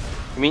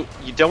 You mean,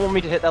 you don't want me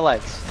to hit their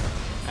legs?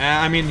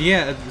 I mean,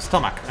 yeah,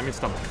 stomach. I mean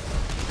stomach.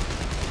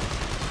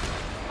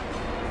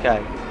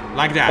 Okay.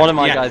 Like that. One of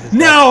my guys is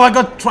No, I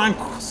got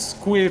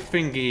tranquil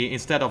thingy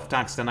instead of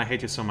tungsten. I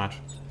hate you so much.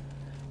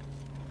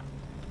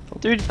 Well,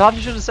 dude, perhaps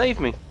you should have saved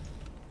me.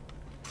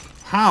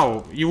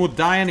 How? You would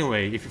die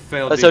anyway if you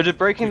failed. So did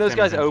breaking those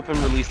guys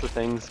open release the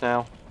things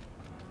now?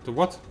 The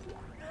what?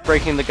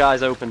 Breaking the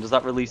guys open, does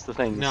that release the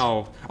things?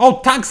 No.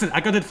 Oh, tungsten!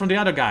 I got it from the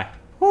other guy.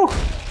 Whew.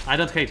 I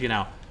don't hate you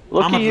now.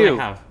 Look How at much you. do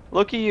I have?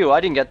 Look at you. I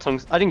didn't get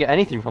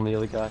anything from the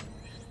other guy.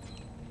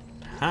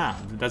 Ah,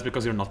 that's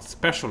because you're not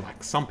special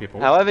like some people.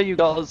 However, you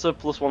got us a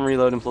 +1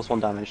 reload and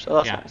 +1 damage, so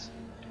that's nice.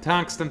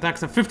 Tungsten,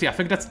 50. I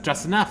think that's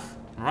just enough.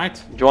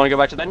 Alright. Do you want to go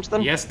back to the bench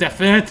then? Yes,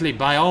 definitely,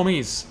 by all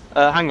means.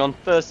 Hang on.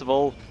 First of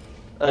all,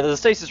 there's a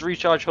stasis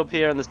recharge hub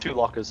here, and there's 2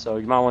 lockers, so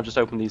you might want to just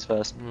open these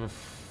first.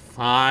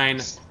 Fine.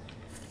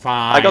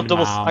 Fine, I got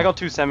Mom. I got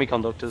 2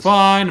 semiconductors.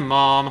 Fine,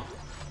 Mom.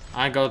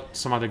 I got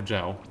somatic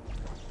gel.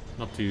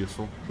 Not too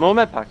useful. More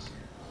medpacks.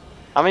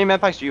 How many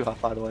medpacks do you have,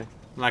 by the way?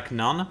 Like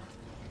none.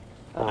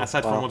 Oh,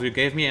 Aside wow. from what you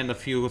gave me and a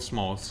few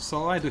smalls.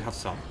 So I do have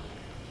some.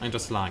 I'm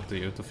just lying to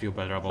you to feel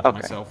better about Okay.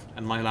 myself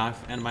and my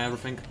life and my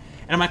everything.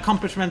 And my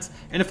accomplishments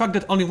and the fact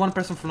that only one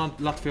person from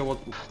Latvia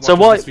watched So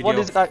this video. what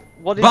is that?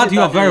 What is But it you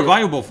that are very you're-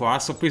 valuable for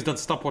us, so please don't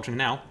stop watching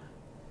now.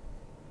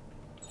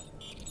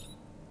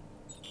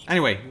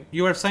 Anyway,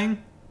 you were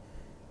saying?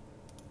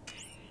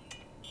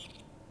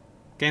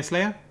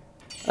 Gameslayer?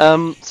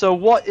 So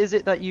what is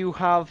it that you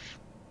have,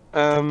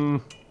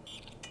 that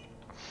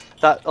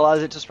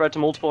allows it to spread to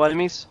multiple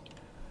enemies?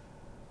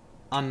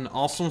 An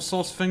awesome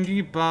source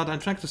thingy, but I'm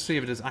trying to see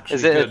if it is actually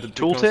Is it a good,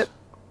 tooltip? because-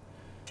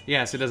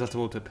 Yes, it is a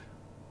tooltip.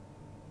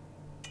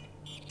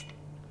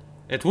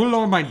 It will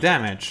lower my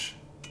damage.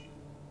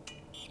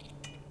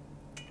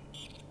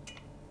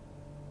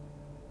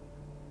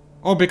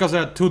 Oh, because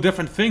there are 2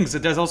 different things.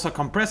 There's also a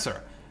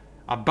compressor.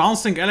 A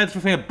bouncing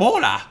electrified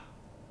bola!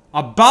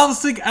 A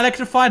bouncing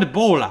electrified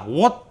bola!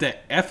 What the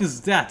F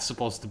is that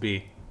supposed to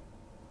be?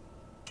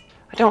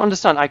 I don't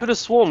understand. I could have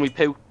sworn we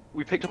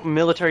picked up a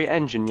military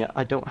engine, yet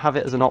I don't have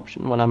it as an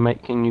option when I'm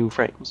making new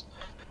frames.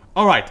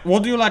 Alright,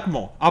 what do you like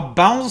more? A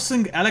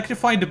bouncing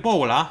electrified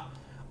bola,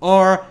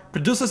 or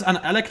produces an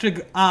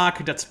electric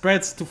arc that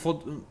spreads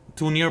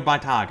to nearby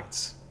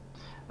targets?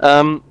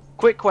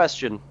 Quick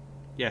question.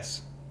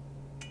 Yes.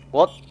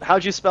 How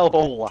do you spell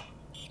bowler?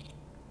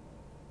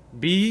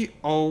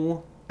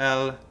 B-O-L-A.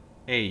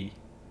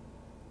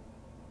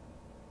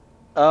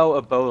 Oh,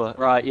 a bowler.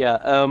 Right,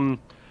 yeah.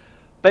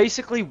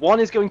 Basically, one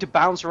is going to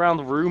bounce around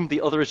the room,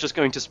 the other is just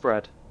going to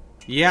spread.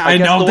 Yeah, I I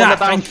guess know the one that,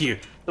 that thank you.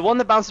 The one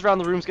that bounces around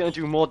the room is going to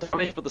do more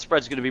damage, but the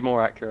spread's going to be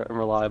more accurate and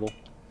reliable.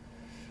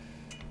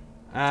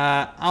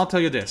 I'll tell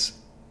you this.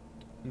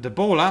 The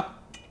bola,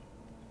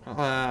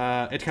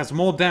 it has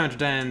more damage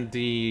than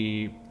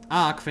the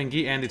arc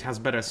thingy, and it has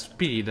better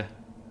speed.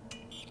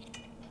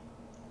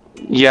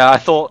 Yeah, I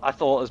thought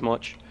as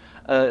much.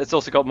 It's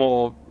also got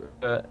more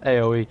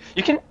AOE.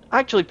 You can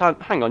actually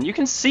hang on. You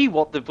can see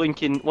what the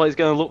what it's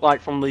going to look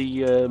like from the.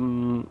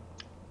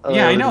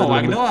 Yeah, I know.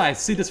 I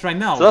see this right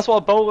now. So that's what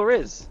a bowler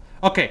is.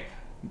 Okay,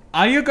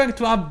 are you going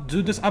to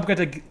do this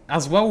upgrade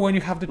as well when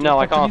you have the No,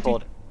 I opportunity?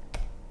 can't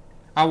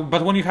afford.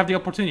 But when you have the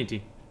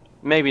opportunity.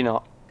 Maybe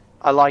not.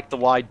 I like the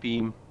wide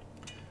beam.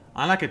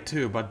 I like it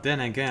too, but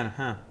then again,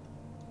 huh?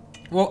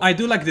 Well, I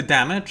do like the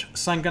damage,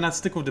 so I'm gonna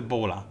stick with the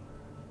bola.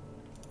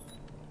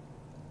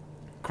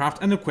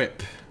 Craft and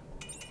equip.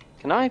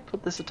 Can I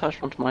put this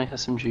attached onto my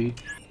SMG?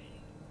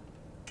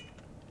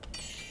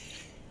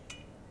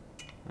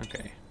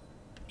 Okay.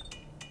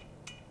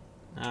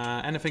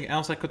 Anything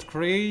else I could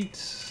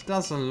create?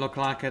 Doesn't look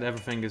like it.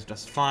 Everything is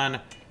just fine.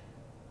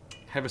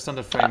 Heavy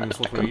standard frame is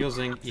what we're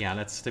using. Yeah,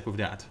 let's stick with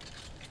that.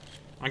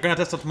 I'm gonna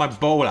test out my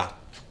bola.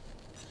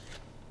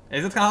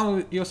 Is it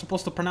how you're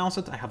supposed to pronounce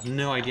it? I have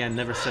no idea. I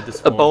never said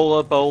this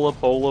before.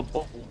 Bowler,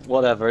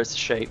 whatever. It's a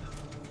shape.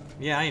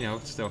 Yeah, I know.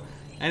 Still.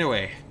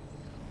 Anyway.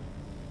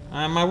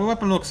 My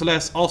weapon looks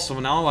less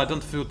awesome now. I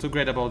don't feel too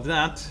great about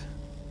that.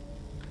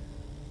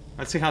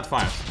 Let's see how it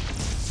fires.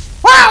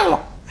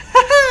 Wow!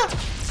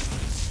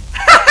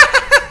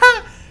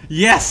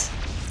 Yes!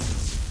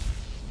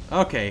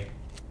 Okay.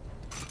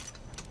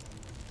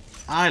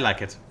 I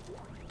like it.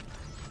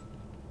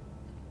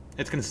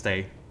 It can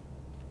stay.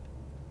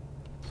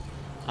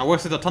 I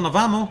wasted a ton of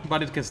ammo,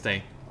 but it can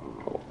stay.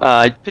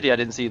 Pity I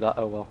didn't see that.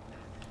 Oh well.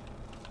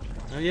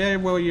 Yeah,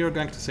 well, you're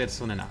going to see it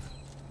soon enough.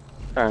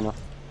 Fair enough.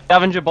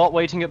 Scavenger bot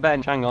waiting at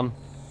bench. Hang on.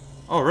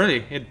 Oh,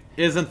 really? It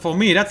isn't for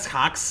me. That's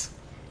hacks.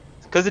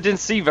 Because it didn't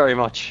see very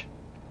much.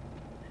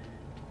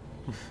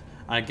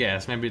 I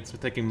guess. Maybe it's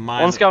taking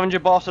my... One scavenger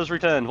bot has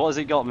returned. What has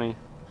it got me?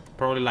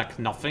 Probably like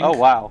nothing. Oh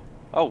wow.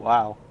 Oh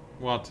wow.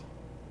 What?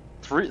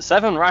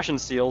 7 ration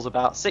steels,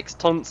 about 6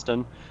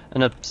 tungsten,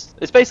 and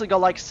it's basically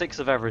got like 6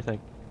 of everything.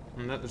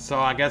 So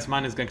I guess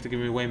mine is going to give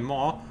me way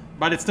more,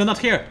 but it's still not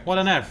here. What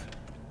on earth?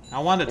 I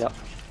want it. Yep.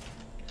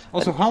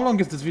 Also, how long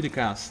is this video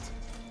cast?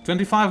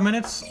 25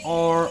 minutes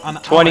or an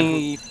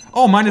 20. hour?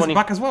 Oh, mine is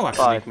back as well,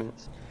 actually. 5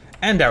 minutes.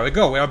 And there we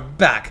go, we are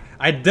back.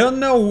 I don't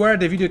know where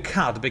the video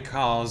cut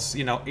because,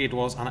 you know, it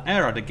was an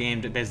error. The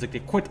game basically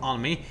quit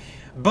on me.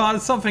 But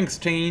something's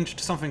changed,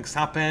 something's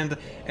happened,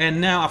 and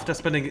now after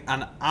spending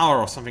an hour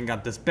or something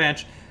at this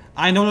bench,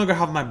 I no longer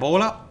have my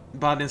bola,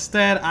 but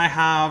instead I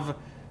have...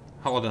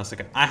 Hold on a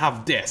second. I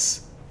have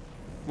this,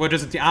 which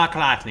is the arc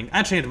lightning.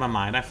 I changed my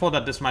mind. I thought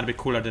that this might be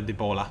cooler than the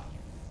bola.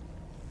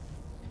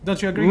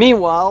 Don't you agree?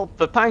 Meanwhile,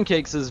 for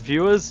PANCZASU's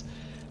viewers,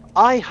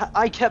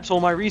 I kept all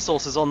my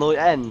resources on the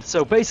end,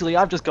 so basically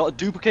I've just got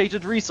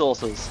duplicated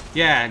resources.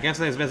 Yeah,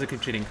 gameslayer is basically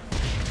cheating.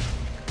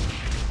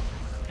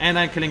 And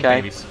I'm killing Okay.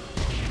 babies.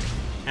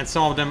 and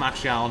some of them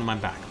actually are on my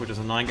back, which is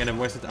annoying, and I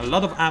wasted a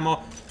lot of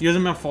ammo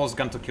using my force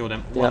gun to kill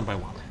them one by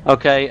one.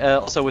 Okay,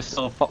 also we're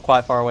still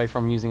quite far away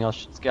from using our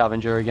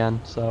scavenger again,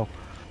 so...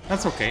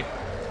 That's okay.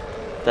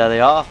 There they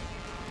are.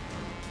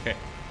 Okay.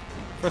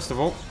 First of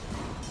all...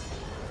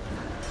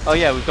 Oh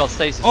yeah, we've got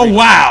stasis. Oh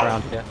wow!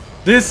 Around here.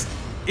 This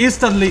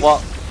instantly...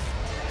 What?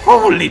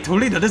 Holy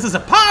Toledo, this is a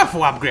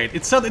powerful upgrade!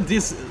 It certainly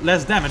does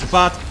less damage,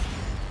 but...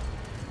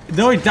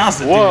 No, it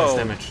doesn't do less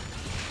damage.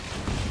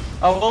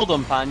 Oh, hold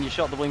on, Pan, you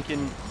shot the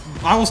winking...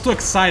 I was too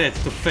excited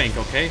to think,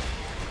 okay?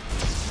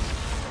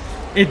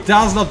 It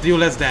does not deal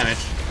less damage.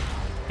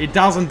 It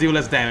doesn't do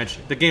less damage.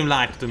 The game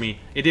lied to me.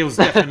 It deals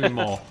definitely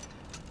more.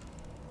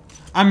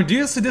 I mean, do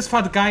you see this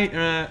fat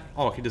guy?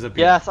 Oh, he disappeared.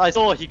 Yes, I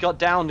saw he got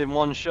downed in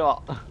one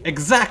shot.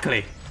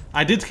 Exactly!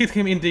 I did hit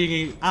him in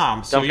the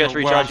arm, so you know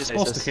where I'm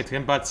supposed to hit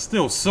him, but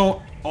still,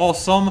 so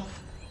awesome.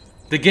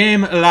 The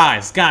game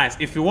lies. Guys,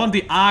 if you want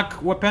the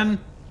arc weapon,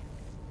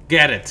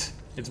 get it.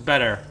 It's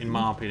better, in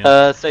my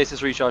opinion.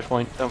 Stasis recharge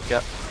point, don't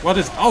forget. What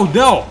is... Oh,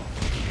 no!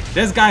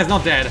 This guy is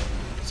not dead.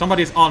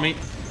 Somebody's on me.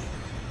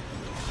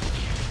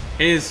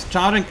 He's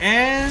charging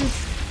and...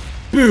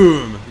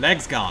 Boom!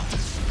 Legs gone.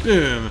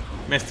 Boom!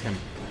 Missed him.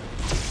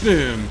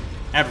 Boom!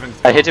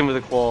 Everything's gone. I hit him with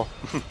a claw.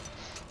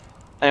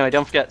 Anyway,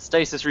 don't forget,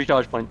 stasis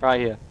recharge point, right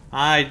here.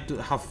 I do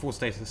have full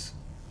stasis.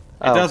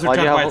 It Oh, does why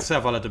do recharge you by have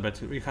itself a little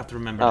bit. You have to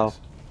remember Oh. this.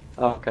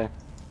 Oh, okay.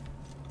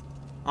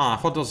 Ah,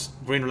 I thought those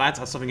green lights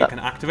are something you can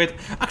activate.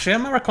 Actually,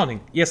 am I recording?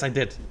 Yes, I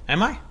did.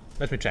 Am I?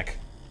 Let me check.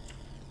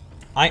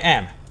 I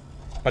am.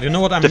 But you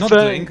know what I'm not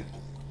doing?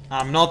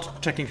 I'm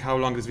not checking how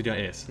long this video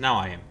is. Now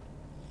I am.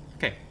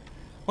 Okay.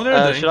 What are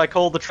you doing? Should I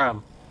call the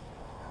tram?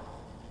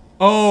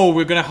 Oh,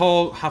 we're gonna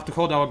have to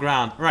hold our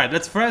ground. Right,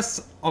 let's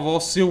first of all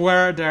see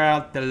where there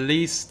are the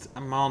least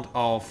amount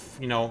of,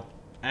 you know,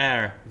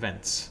 air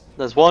vents.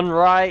 There's one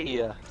right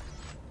here.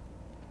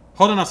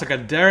 Hold on a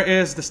second, there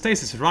is the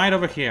stasis right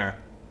over here.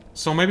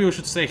 So maybe we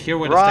should stay here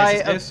where the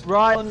stasis is.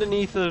 Right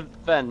underneath the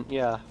vent,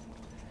 yeah.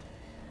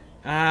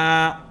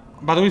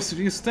 But if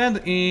you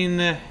stand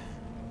in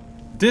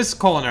this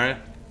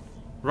corner,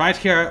 right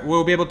here,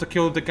 we'll be able to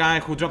kill the guy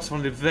who drops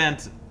from the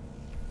vent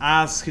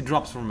as he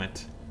drops from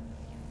it.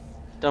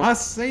 I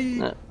see.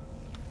 No.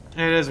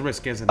 It is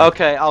risky, isn't it?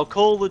 Okay, I'll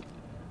call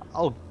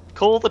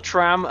the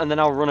tram and then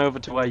I'll run over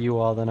to where you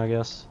are then, I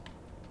guess.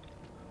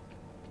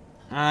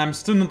 I'm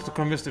still not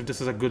convinced if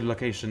this is a good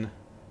location.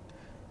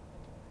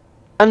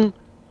 And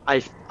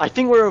I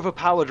think we're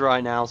overpowered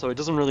right now, so it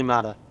doesn't really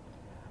matter.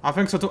 I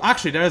think so too.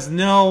 Actually, there is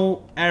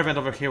no air vent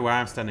over here where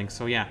I'm standing,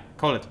 so yeah,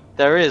 call it.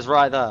 There is,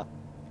 right there.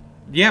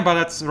 Yeah, but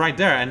that's right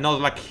there and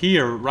not like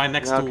here, right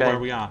next to where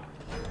we are.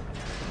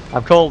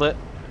 I've called it.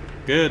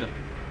 Good.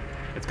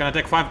 It's gonna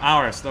take 5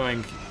 hours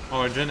doing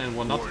Origin and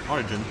well, not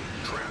Origin.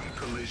 Tram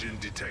collision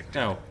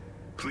detected. Oh.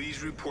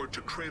 Please report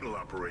to cradle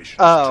operations.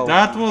 Oh.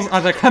 That was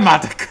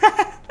anticlimactic.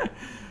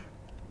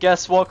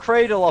 Guess what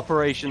cradle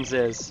operations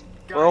is?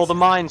 Where all the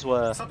mines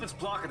were. Something's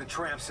blocking the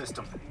tram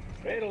system.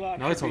 Cradle lock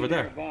No, it's should over be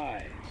there.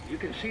 nearby. You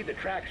can see the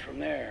tracks from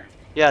there.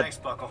 Yeah. Thanks,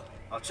 Buckle.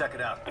 I'll check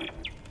it out.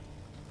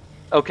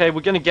 Okay,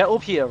 we're gonna get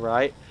up here,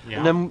 right?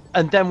 Yeah.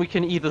 And then we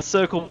can either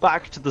circle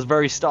back to the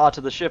very start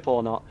of the ship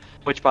or not.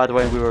 Which, by the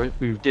way,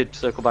 we did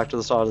circle back to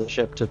the start of the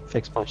ship to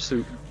fix my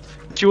suit.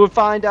 But you would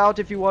find out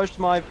if you watched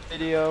my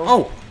video.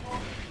 Oh!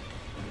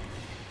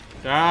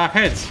 There are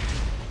heads.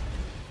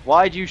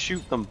 Why'd you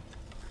shoot them?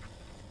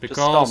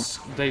 Because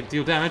they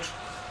deal damage.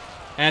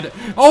 And...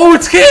 Oh,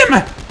 it's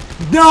him!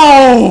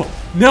 No!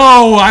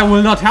 No, I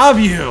will not have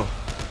you!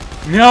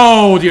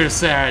 No, dear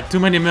sir. Too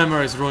many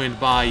memories ruined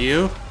by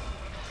you.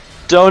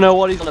 Don't know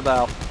what he's on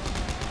about.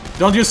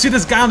 Don't you see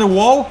this guy on the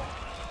wall?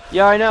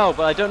 Yeah, I know,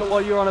 but I don't know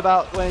what you're on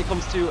about when it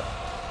comes to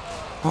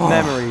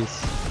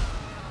memories.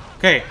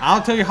 Okay,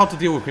 I'll tell you how to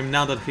deal with him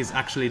now that he's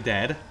actually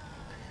dead.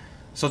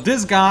 So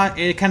this guy,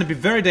 it can be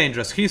very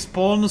dangerous. He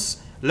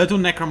spawns little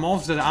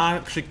necromorphs that are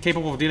actually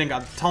capable of dealing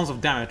tons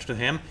of damage to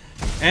him.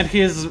 And he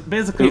is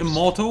basically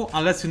immortal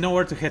unless you know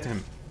where to hit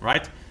him,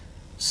 right?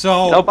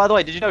 So... Oh, by the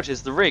way, did you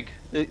notice the rig?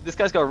 This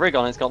guy's got a rig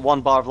on it, it's got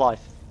 1 bar of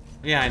life.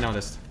 Yeah, I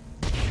noticed.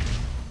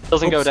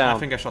 Doesn't go down. I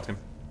think I shot him.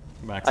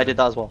 I did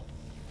that as well.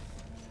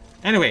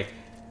 Anyway,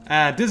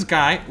 this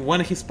guy,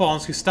 when he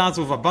spawns, he starts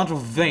with a bunch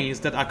of veins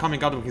that are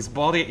coming out of his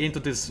body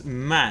into this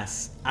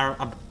mass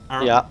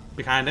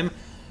behind him.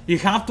 You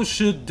have to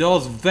shoot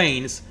those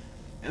veins,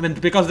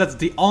 because that's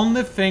the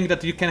only thing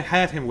that you can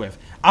hit him with.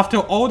 After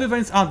all the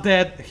veins are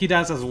dead, he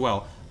dies as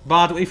well.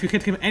 But if you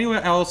hit him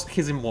anywhere else,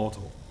 he's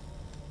immortal.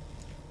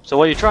 So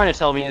what you're trying to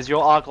tell me is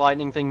your arc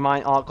lightning thing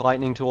might arc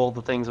lightning to all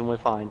the things and we're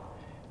fine.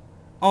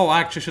 Oh, I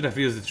actually should have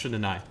used it,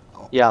 shouldn't I?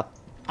 Yeah.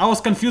 I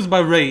was confused by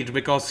Rage,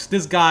 because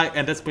this guy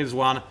and Dead Space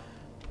 1,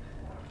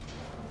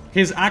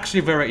 he's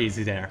actually very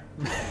easy there.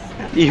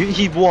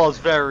 he was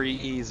very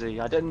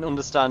easy. I didn't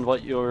understand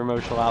what your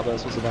emotional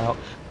outburst was about.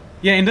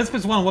 Yeah, in Dead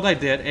Space 1 what I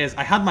did is,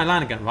 I had my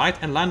line gun, right?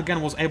 And line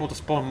gun was able to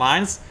spawn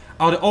mines.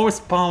 I would always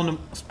spawn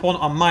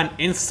a mine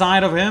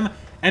inside of him,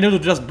 and it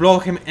would just blow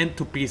him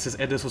into pieces,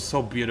 and this was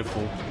so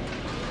beautiful.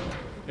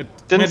 It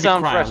Didn't made me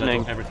sound cry a little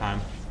threatening. every time.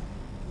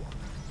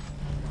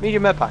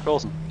 Medium med pack,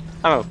 awesome.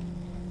 Ammo.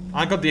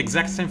 I got the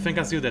exact same thing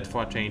as you did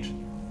for a change.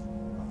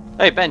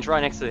 Hey, bench right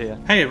next to here.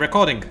 Hey,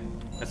 recording.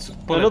 Let's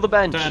put Another it,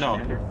 bench. Turn it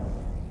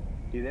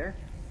on. You there?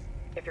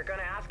 If you're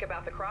gonna ask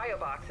about the cryo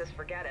boxes,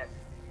 forget it.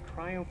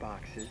 Cryo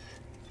boxes?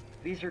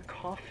 These are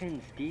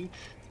coffins, Deets.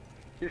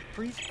 They're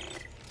freezing.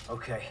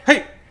 Okay.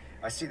 Hey!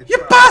 I see the You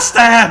truck.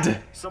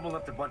 bastard! Someone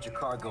left a bunch of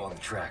cargo on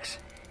the tracks.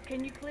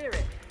 Can you clear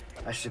it?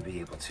 I should be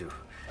able to.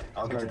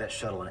 I'll get to that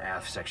shuttle and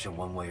aft section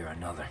one way or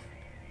another.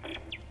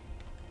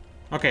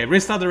 Okay,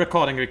 restart the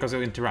recording because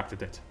you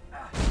interrupted it.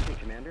 Hey,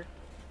 Commander.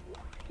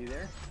 You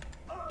there?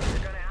 If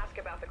you're gonna ask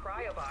about the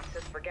cryo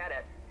boxes, forget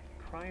it.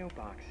 Cryo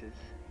boxes?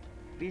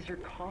 These are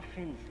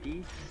coffins,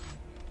 Deets.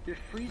 They're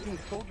freezing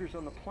soldiers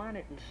on the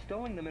planet and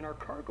stowing them in our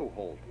cargo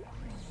hold.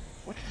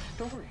 What's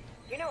the story?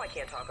 You know I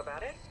can't talk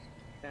about it.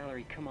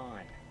 Valerie, come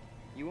on.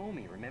 You owe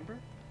me, remember?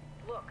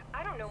 Look,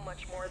 I don't know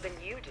much more than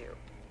you do.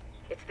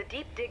 It's the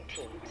deep dig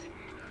teams.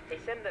 They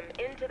send them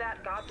into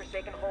that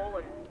godforsaken hole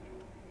and...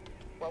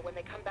 well, when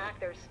they come back,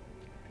 there's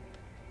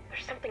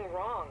something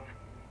wrong.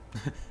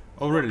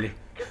 Oh, really?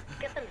 Just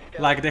get them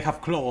stowed. Like they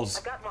have claws.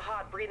 I've got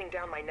Mahad breathing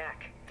down my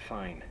neck.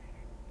 Fine.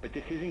 But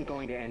this isn't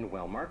going to end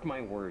well, mark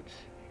my words.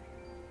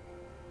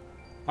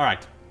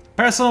 Alright.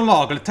 Personal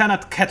log,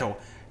 Lieutenant Kettle.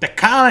 The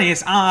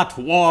colonies are at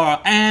war,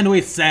 and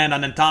we send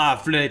an entire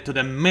fleet to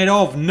the middle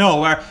of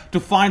nowhere to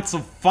find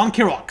some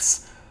funky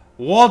rocks.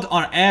 What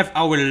on earth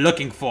are we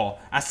looking for?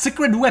 A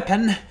secret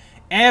weapon?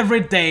 Every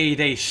day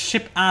they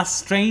ship us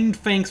strange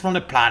things from the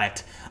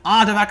planet.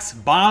 Artifacts,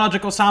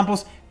 biological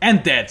samples,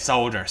 and dead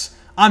soldiers.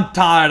 I'm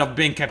tired of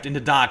being kept in the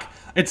dark.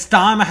 It's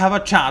time I have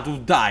a chat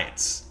with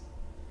Diets.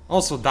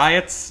 Also,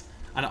 Diets,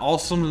 an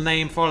awesome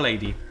name for a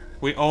lady.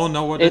 We all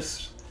know what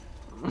it's...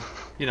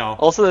 You know.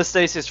 Also, there's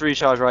stasis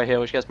recharge right here,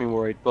 which gets me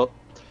worried, but...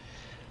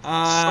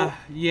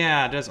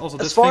 yeah, there's also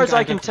this as far thing as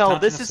I got can to tell,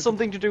 touch this in a is second.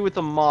 something to do with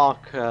the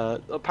mark.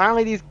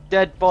 Apparently these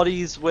dead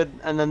bodies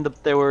and then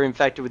they were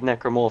infected with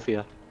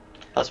necromorphia.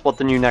 That's what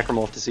the new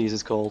necromorph disease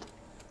is called.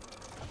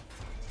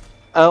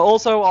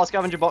 Also, our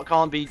scavenger bot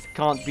can't be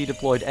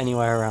deployed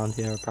anywhere around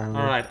here,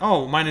 apparently. Alright,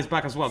 oh, mine is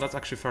back as well, that's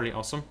actually fairly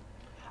awesome.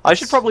 I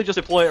should probably just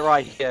deploy it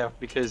right here,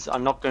 because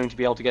I'm not going to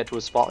be able to get to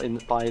a spot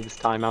by this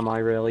time, am I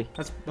really?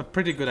 That's a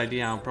pretty good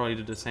idea, I'll probably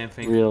do the same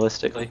thing.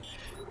 Realistically.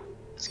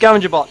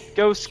 Scavenger bot,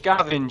 go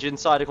scavenge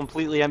inside a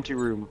completely empty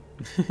room.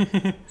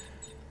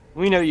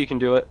 We know you can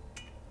do it.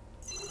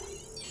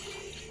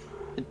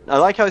 I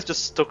like how it's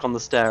just stuck on the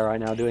stair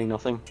right now, doing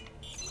nothing.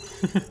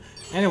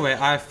 Anyway,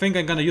 I think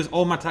I'm gonna use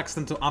all my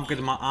tungsten to upgrade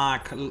my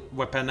arc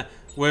weapon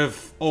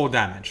with all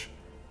damage.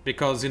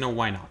 Because, you know,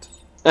 why not?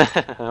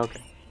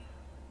 Okay.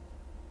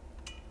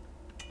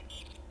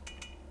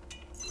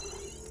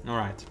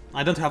 Alright.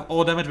 I don't have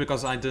all damage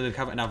because I didn't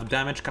have enough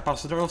damage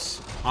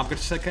capacitors, upgrade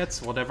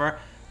circuits, whatever.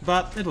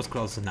 But it was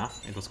close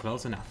enough. It was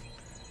close enough.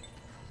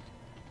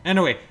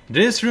 Anyway,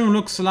 this room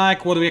looks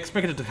like what we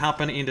expected to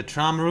happen in the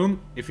tram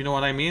room, if you know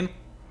what I mean.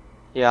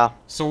 Yeah.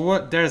 So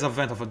what? There's a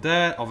vent over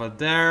there, over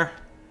there.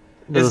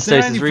 There's a Is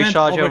there stasis any vent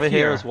recharge over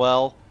here as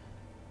well.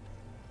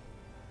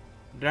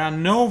 There are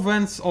no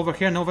vents over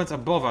here, no vents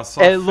above us.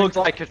 So I It think- looks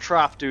like a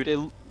trap, dude.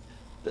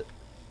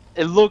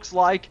 It looks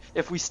like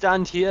if we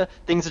stand here,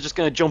 things are just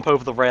gonna jump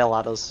over the rail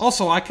ladders.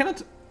 Also, I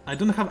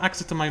don't have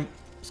access to my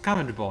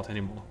scavenger bot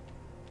anymore.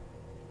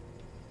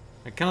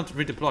 I cannot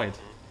redeploy it.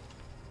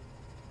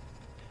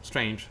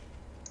 Strange.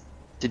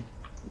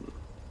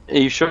 Are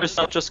you sure it's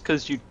not just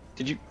because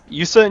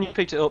you certainly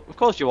picked it up? Of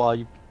course you are.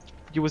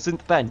 You was in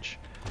the bench.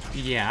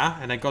 Yeah,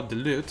 and I got the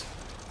loot.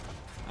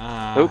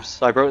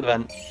 Oops, I broke the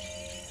vent.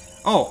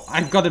 Oh,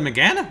 I got him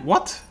again?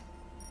 What?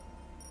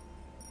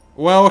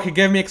 Well, he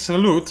gave me extra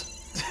loot.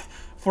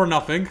 For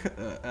nothing.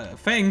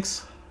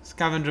 Thanks,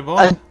 scavenger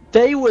bot. And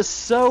they were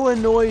so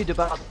annoyed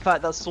about the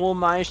fact that someone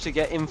managed to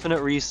get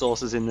infinite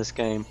resources in this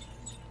game.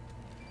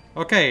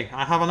 Okay,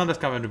 I have another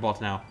scavenger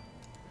bot now.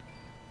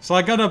 So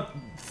I got a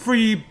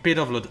free bit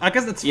of loot. I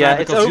guess that's Yeah,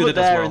 fair it's because you over did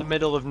as there well. in the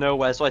middle of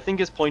nowhere, so I think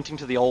it's pointing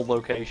to the old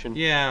location.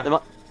 Yeah,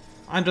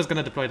 I'm just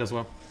gonna deploy it as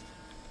well.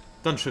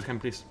 Don't shoot him,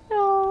 please.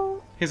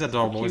 No. He's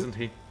adorable, isn't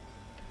he?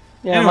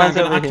 Yeah, Anyway, I'm mine's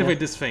gonna over activate here.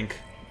 this thing.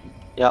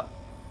 Yep.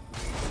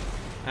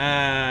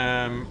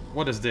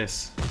 What is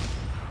this?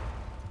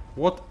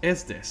 What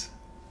is this?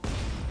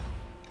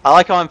 I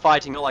like how I'm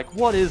fighting. You're like,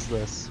 what is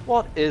this?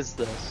 What is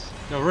this?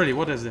 No, really,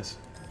 what is this?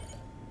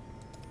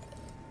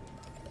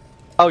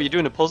 Oh, you're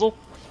doing a puzzle?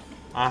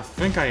 I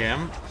think I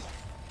am.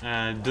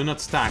 Do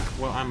not stack.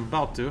 Well, I'm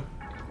about to.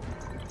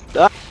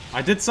 Ah,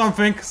 I did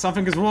something.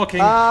 Something is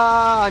working.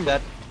 I'm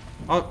dead.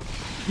 Oh,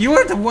 you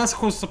were the ones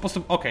who's supposed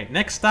to. Okay,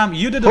 next time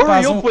you did the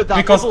Hurry puzzle up with that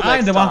because puzzle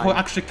I'm the next one who time.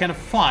 actually can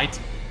fight,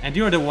 and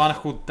you're the one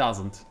who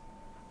doesn't.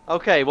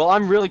 Okay, well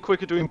I'm really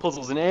quick at doing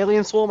puzzles. In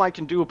Alien Swarm I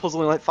can do a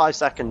puzzle in like 5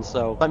 seconds,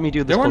 so let me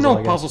do this There were puzzle, no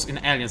I guess. puzzles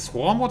in Alien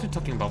Swarm. What are you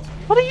talking about?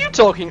 What are you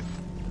talking?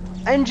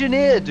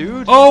 Engineer,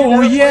 dude! Oh You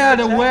never yeah, played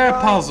there the were tech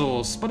guy?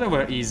 puzzles, but they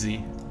were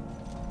easy.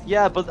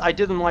 Yeah, but I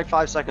did them in like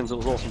 5 seconds, it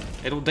was awesome.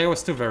 They were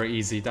still very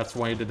easy. That's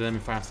why you did them in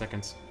 5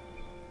 seconds.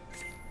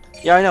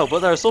 Yeah, I know, but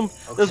there are some.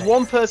 There's Okay.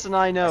 one person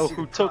I I know see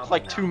who the took problem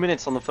like now. 2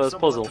 minutes on the first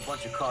Someone puzzle. left a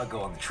bunch of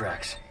cargo on the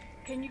tracks.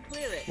 Can you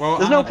clear it? Well,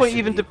 There's no I- point should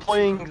even be able to.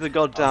 deploying the I'll get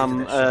goddamn.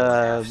 to that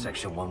shuttle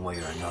section one way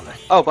or another.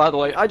 Oh, by the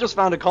way, I just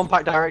found a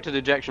compact directed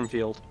ejection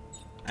field.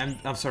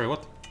 I'm sorry,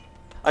 what?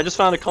 I just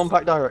found a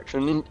compact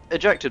direction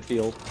ejected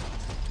field.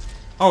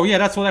 Oh yeah,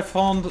 that's what I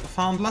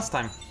found last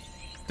time.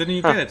 Didn't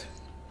you Huh. get it?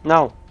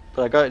 No,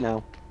 but I got it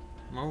now.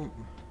 Well,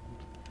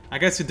 I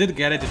guess you did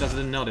get it, you just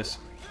didn't notice.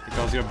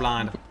 Because you're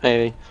blind.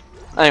 Maybe.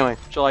 Anyway,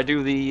 shall I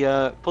do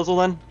the puzzle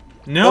then?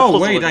 No, What puzzle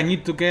wait, is I it?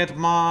 need to get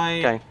my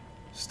Okay.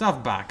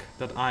 stuff back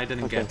that I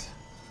didn't Okay.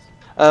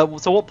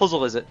 get. So what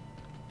puzzle is it?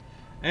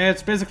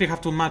 It's basically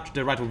have to match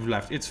the right with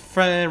left. It's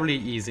fairly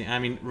easy, I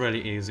mean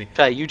really easy.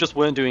 Okay, you just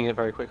weren't doing it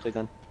very quickly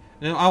then.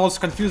 You know, I was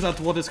confused at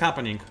what is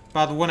happening,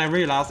 but when I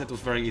realized it was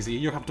very easy.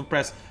 You have to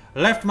press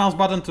left mouse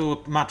button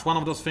to match one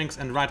of those things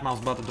and right mouse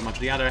button to match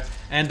the other,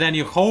 and then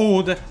you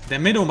hold the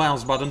middle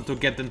mouse button to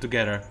get them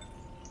together.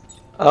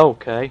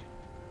 Okay.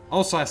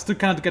 Also, I still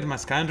can't get my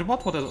scavenger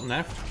bot. What is on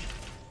F?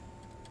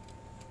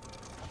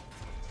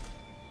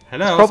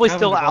 Hello. It's probably scavenger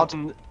still bot. out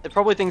in. It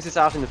probably thinks it's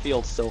out in the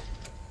field still.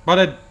 But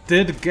I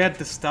did get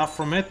the stuff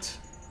from it.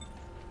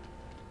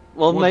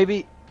 Well, What-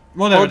 maybe.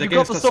 Whatever. Well, the you game's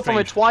got the just stuff from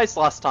it strange. twice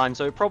last time,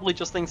 so it probably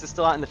just thinks it's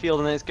still out in the field,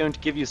 and then it's going to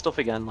give you stuff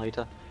again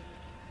later.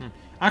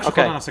 Actually,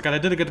 Okay. hold on a second. I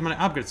did get my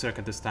upgrade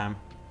circuit this time.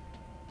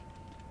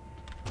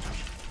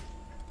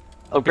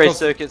 Upgrade Because-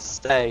 circuits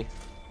stay.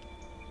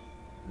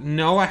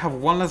 No, I have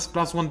one less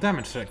plus one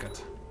damage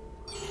circuit.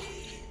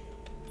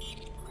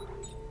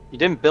 You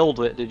didn't build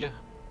it, did you?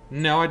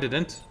 No, I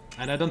didn't.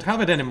 And I don't have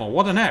it anymore.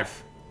 What on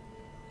earth?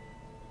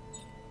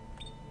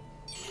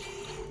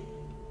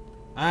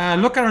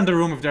 Look around the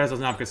room if there's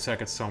an upgrade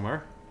circuit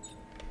somewhere.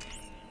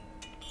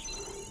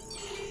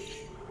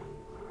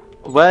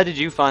 Where did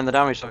you find the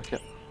damage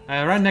circuit?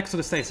 Right next to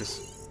the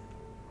stasis.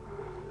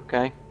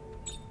 Okay.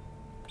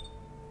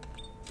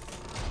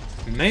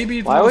 Maybe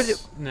it Why was... would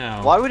it-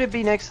 No. Why would it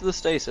be next to the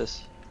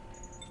stasis?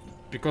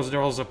 Because there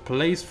was a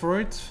place for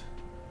it.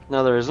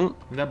 No, there isn't.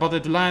 But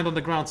it landed on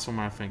the ground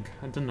somewhere, I think.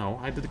 I don't know.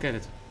 I did get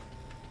it.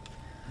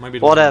 Maybe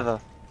it was-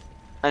 Whatever.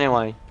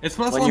 Anyway, It's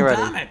plus when one you're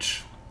ready.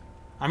 damage.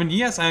 I mean,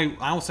 yes,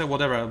 I'll say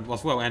whatever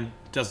as well and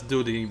just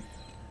do the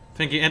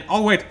thinking. And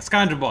oh wait,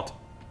 scavenger bot.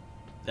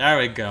 There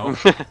we go.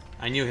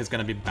 I knew he's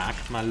gonna be back,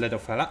 my little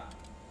fella.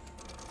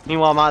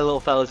 Meanwhile, my little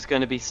fella's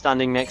going to be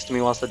standing next to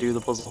me whilst I do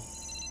the puzzle.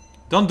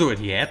 Don't do it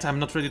yet. I'm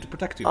not ready to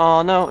protect you.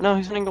 Oh no, no,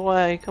 he's running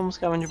away. Come,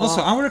 scavenger bot.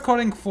 Also, are we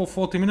recording for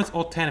 40 minutes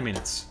or 10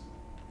 minutes?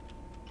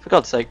 For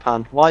God's sake,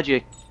 Pan, why'd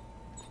you...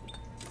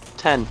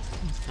 10.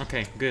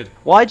 Okay, good.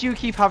 Why do you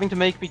keep having to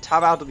make me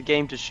tab out of the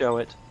game to show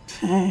it?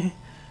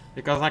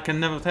 Because I can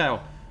never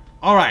tell.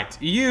 Alright,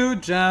 you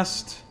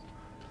just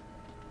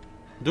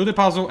do the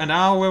puzzle and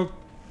I will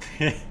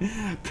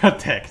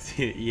protect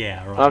you.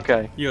 Yeah, right.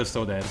 Okay. You're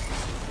so dead.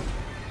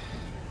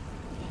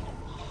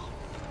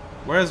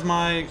 Where's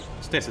my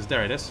stasis?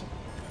 There it is.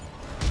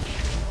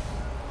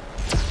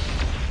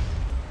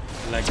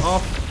 Leg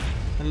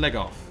off and leg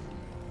off.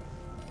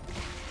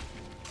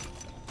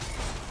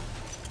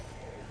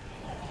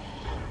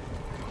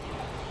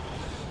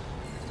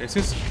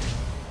 Stasis.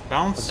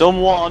 Bounce.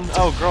 Done one.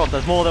 Oh god,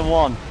 there's more than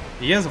one.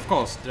 Yes, of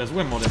course. There's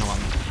way more than one.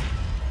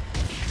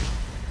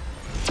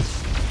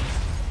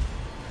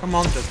 Come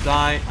on, just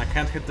die. I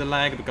can't hit the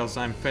leg because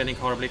I'm failing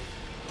horribly.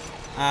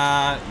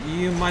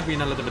 You might be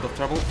in a little bit of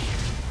trouble.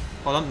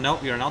 Hold on, no,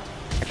 you're not.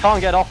 I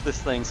can't get off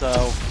this thing, so...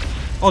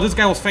 Oh, this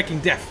guy was faking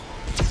death.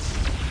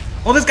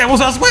 Oh, this guy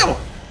was as well!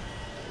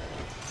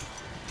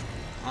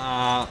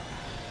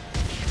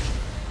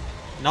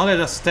 Now they're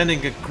just standing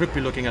creepy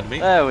looking at me.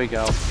 There we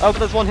go. Oh, but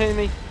there's one hitting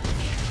me.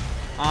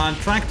 I'm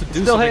trying to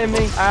do Still something.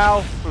 hitting me.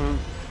 Ow.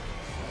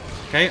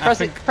 Okay, I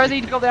Press it. think... Press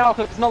E to go the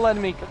outclick. It's not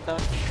letting me. No.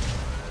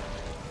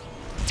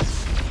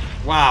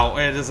 Wow,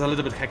 it is a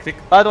little bit hectic.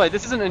 By the way,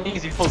 this isn't an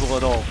easy puzzle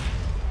at all.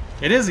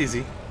 It is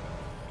easy.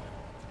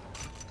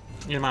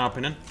 In my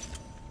opinion.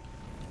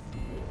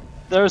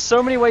 There are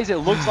so many ways it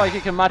looks like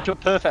it can match up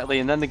perfectly,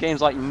 and then the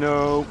game's like,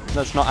 no,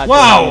 that's not actually.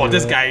 Wow,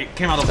 this guy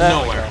came out of There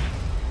we nowhere.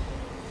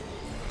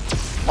 go.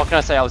 What can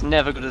I say? I was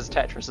never good as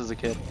Tetris as a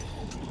kid.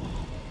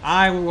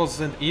 I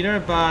wasn't either,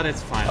 but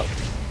it's fine.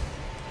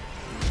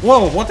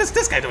 Whoa, what is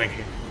this guy doing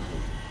here?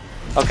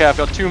 Okay, I've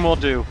got two more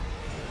due.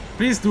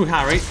 Please do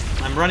hurry.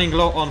 I'm running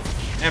low on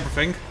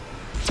everything.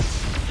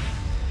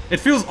 It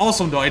feels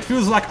awesome though. It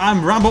feels like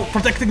I'm Rambo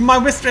protecting my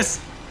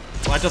mistress.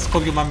 Well, I just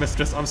called you my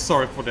mistress. I'm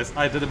sorry for this.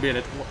 I didn't mean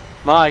it.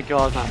 My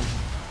god, man.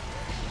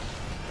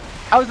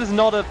 How is this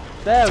not a...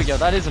 There we go,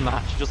 that is a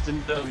match. You just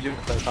didn't do it the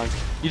first time.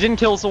 You didn't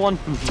kill someone.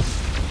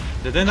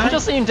 Didn't I? I'm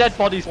just seeing dead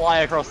bodies fly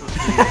across the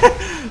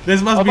screen.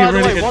 This must Oh, be by the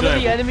really way, one of the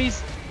enjoyable.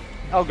 enemies...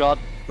 Oh god.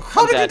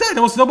 How I'm did dead. you die?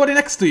 There was nobody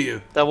next to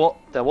you. There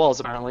was,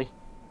 apparently.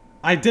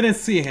 I didn't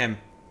see him.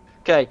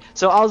 Okay,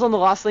 so I was on the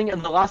last thing,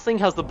 and the last thing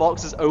has the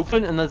boxes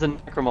open, and there's a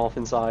necromorph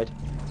inside.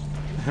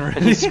 And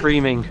Really? he's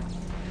screaming.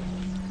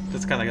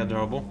 That's kind of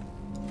adorable.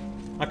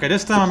 Okay,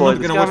 this time Deploy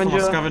I'm the not gonna wait for my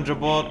scavenger. scavenger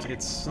bot.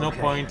 It's no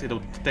Okay. point.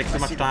 It'll take too I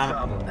much see the time.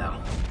 problem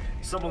now.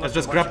 Let's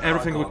just grab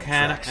everything we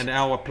can, and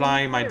I'll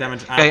apply my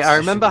damage. Okay, I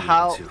remember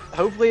how.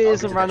 Hopefully, it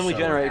isn't randomly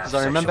generated because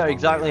I remember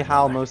exactly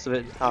how most of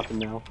it happened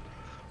now.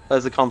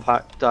 There's the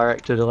compact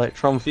directed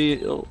electron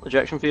field,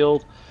 ejection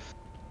field.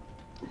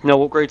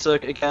 No upgrade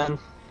circuit again.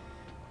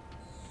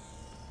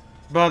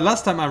 But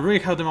last time I really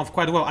held them off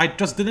quite well. I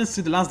just didn't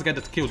see the last guy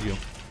that killed you.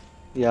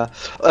 Yeah.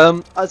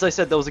 As I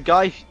said, there was a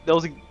guy.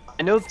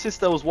 I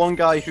noticed there was one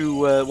guy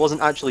who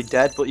wasn't actually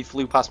dead, but he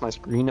flew past my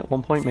screen at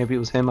one point. Maybe it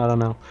was him. I don't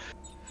know.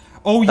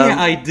 Oh yeah,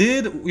 I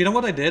did. You know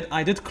what I did?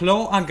 I did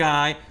claw a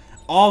guy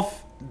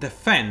off the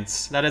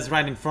fence that is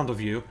right in front of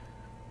you.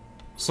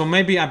 So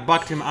maybe I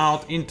backed him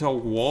out into a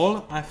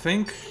wall, I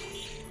think.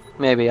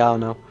 Maybe, I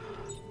don't know.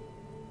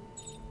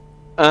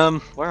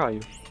 Where are you?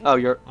 Oh,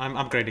 you're... I'm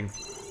upgrading.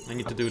 I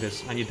need to do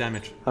this. I need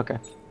damage. Okay.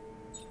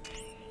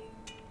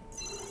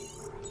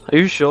 Are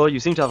you sure?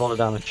 You seem to have a lot of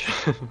damage.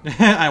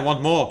 I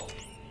want more.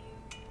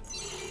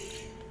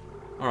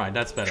 Alright,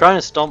 that's better. Trying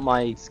to stomp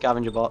my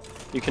scavenger bot.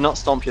 You cannot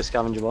stomp your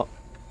scavenger bot.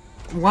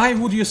 Why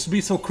would you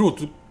be so cruel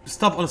to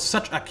stop on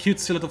such a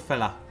cute little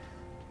fella?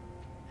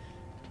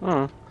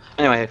 Hmm.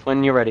 Anyway,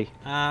 when you're ready.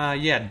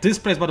 Yeah, this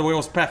place, by the way,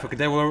 was perfect.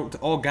 They were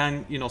all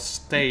gang, you know,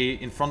 stay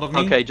in front of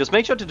me. Okay, just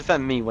make sure to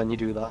defend me when you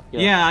do that.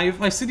 Yeah,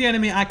 if I see the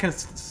enemy, I can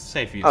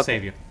save you. Okay.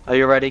 Save you. Are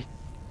you ready?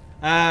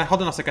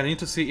 Hold on a second. I need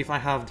to see if I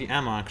have the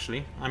ammo,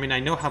 actually. I mean, I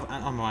know I have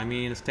ammo. I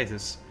mean,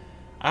 stasis.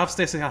 I have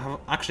stasis. I have...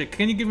 Actually,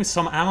 can you give me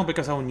some ammo?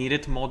 Because I will need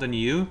it more than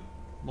you,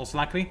 most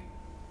likely.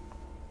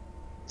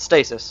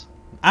 Stasis.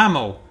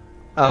 Ammo.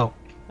 Oh.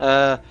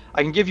 I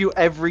can give you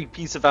every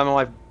piece of ammo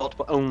I've got,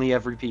 but only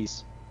every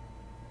piece.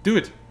 Do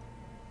it.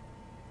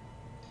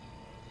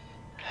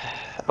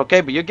 Okay,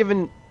 but you're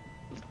giving...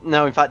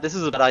 No, in fact, this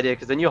is a bad idea,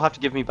 because then you'll have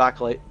to give me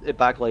it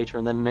back later,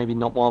 and then maybe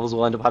not one of us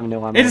will end up having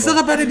no ammo. It is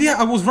not a bad idea.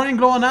 I was running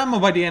low on ammo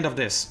by the end of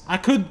this. I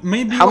could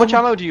maybe... How much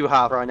ammo do you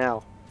have right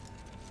now?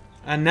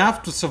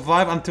 Enough to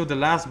survive until the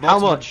last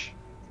boss.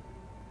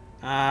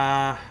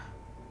 How much?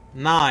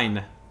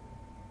 9.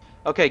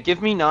 Okay,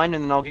 give me 9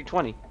 and then I'll give you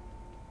 20.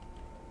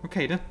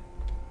 Okay then.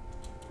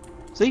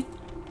 See?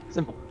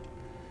 Simple.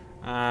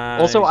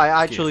 Also,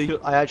 I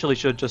actually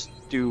should just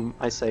do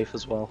my safe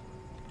as well.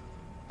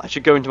 I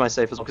should go into my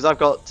safe as well because I've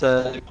got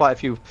quite a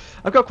few.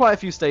 I've got quite a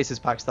few stasis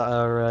packs that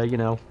are you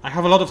know. I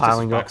have a lot of stasis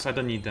piling packs. up. I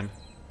don't need them.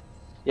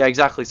 Yeah,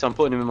 exactly. So I'm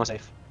putting them in my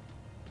safe.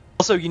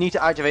 Also, you need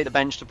to activate the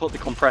bench to put the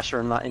compressor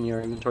and that in your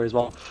inventory as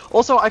well.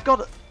 Also, I've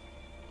got.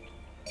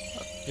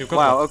 You've got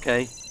Wow. what?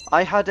 Okay.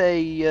 I had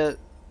a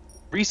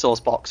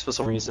resource box for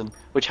some reason,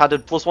 which had a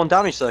 +1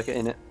 damage circuit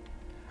in it.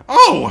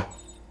 Oh,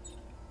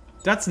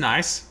 that's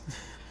nice.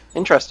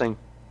 Interesting.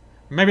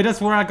 Maybe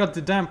that's where I got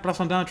the damn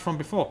 +1 damage from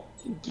before.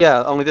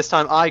 Yeah, only this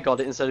time I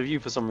got it instead of you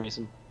for some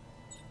reason.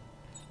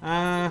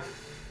 Yeah,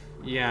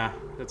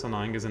 that's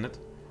annoying, isn't it?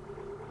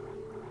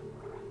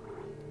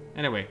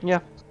 Anyway.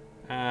 Yeah.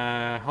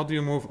 How do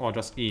you move? Oh,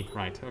 just E,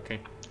 right, okay.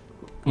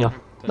 Yeah.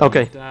 Don't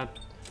Okay. need that.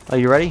 Are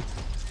you ready?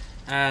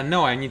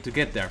 No, I need to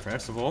get there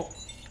first of all.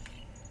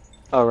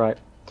 Alright.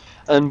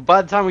 And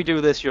by the time we do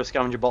this, your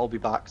scavenger bot will be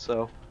back,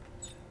 so...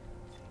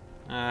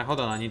 Hold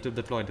on, I need to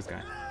deploy this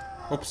guy.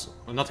 Oops,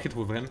 I'll not hit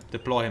with him,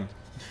 deploy him.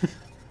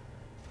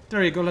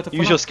 There you go, let the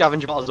Use your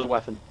scavenger bot as a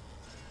weapon.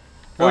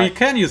 Well, Right. you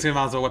can use him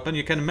as a weapon,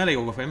 you can melee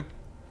with him.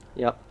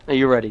 Yep. Are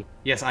you ready?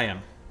 Yes, I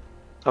am.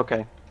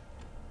 Okay.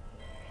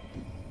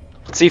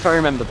 Let's see if I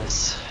remember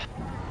this.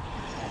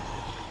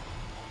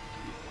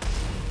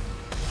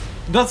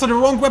 That's the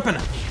wrong weapon!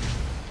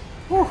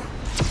 Whew.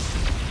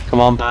 Come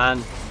on,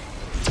 man.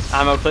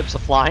 Ammo clips are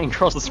flying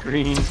across the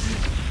screen.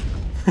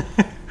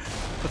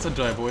 That's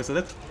enjoyable, isn't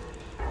it?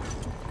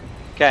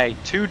 Okay,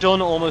 2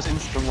 done almost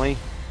instantly.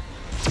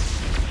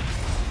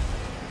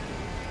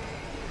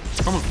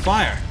 Come on,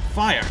 fire!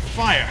 Fire!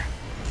 Fire!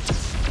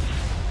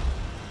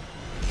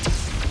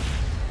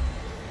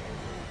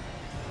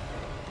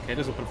 Okay,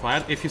 this open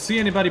fire. If you see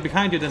anybody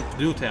behind you, then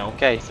do tell.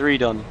 Okay, 3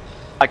 done.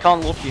 I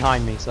can't look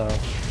behind me, so...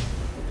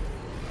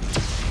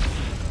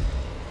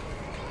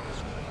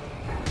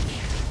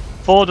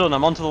 4 done,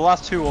 I'm on to the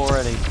last 2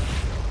 already.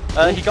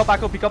 He got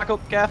back up,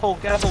 careful,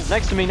 careful,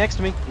 next to me.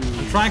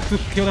 I'm trying to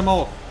kill them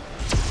all.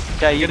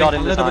 Okay, you got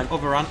him a this little time. bit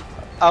overrun.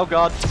 Oh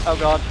god, oh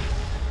god.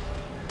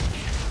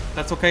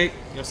 That's okay,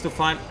 you're still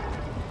fine.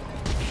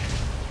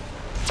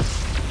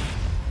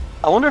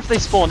 I wonder if they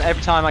spawn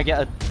every time I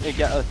get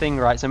a thing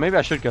right, so maybe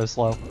I should go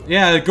slow.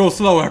 Yeah, go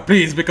slower,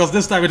 please, because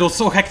this time it was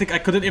so hectic I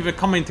couldn't even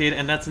commentate,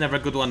 and that's never a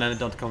good one, and I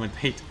don't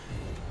commentate.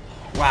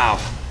 Wow.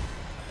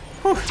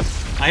 Whew.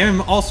 I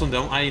am awesome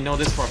though, I know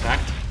this for a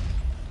fact.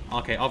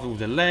 Okay, off with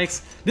the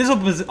legs. This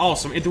weapon is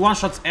awesome, it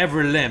one-shots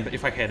every limb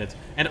if I hit it.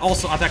 And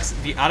also attacks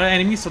the other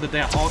enemies so that they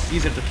are all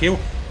easier to kill.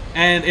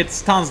 And it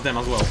stuns them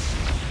as well.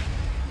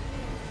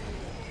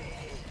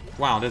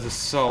 Wow, this is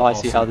so Oh, I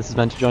awesome. see how this is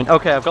meant to join.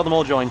 Okay, I've got them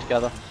all joined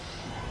together.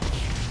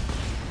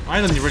 I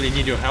don't really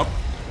need your help.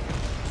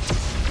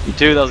 You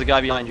do, there's a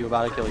guy behind you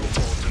about to kill you.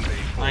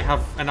 I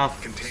have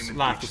enough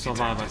life to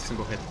survive a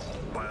single hit.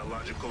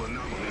 Biological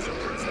anomalies are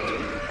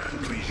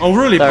present. Please Oh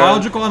really? There-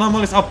 Biological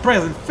anomalies are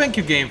present. Thank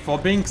you, game, for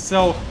being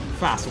so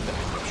fast with that.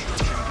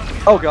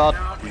 Oh god.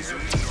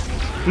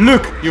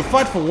 Look, you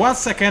fight for 1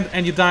 second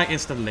and you die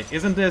instantly.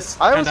 Isn't this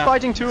I was kinda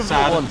fighting two of them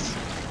at sad? once.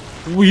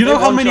 Well, you know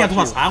They how many at one-shot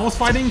once you. I was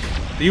fighting?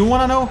 Do you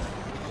wanna know?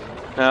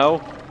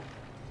 No.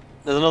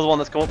 There's another one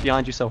that's come up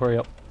behind you, so hurry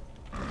up.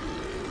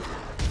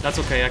 That's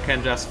okay, I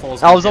can just fall.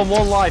 I was on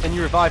 1 life and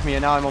you revived me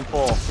and now I'm on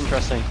 4.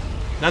 Interesting.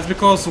 That's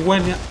because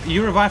when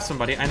you revive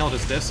somebody, I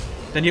noticed this,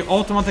 then you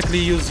automatically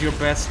use your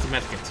best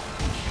medkit.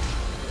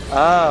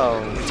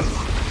 Oh.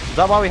 Is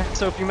that why we have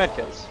so few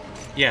medkits?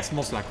 Yes,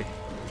 most likely.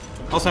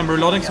 Also, I'm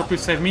reloading, so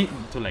please save me.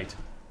 Too late.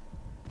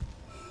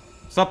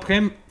 Stop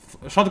him.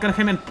 Shotgun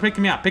him and pick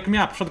me up. Pick me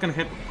up. Shotgun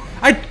him.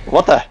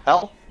 What the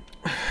hell?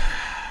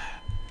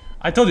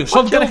 I told you,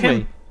 shotgun killed him.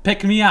 me?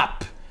 Pick me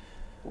up.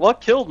 What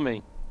killed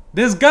me?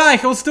 This guy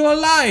who's still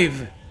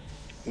alive.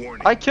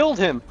 Warning. I killed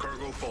him.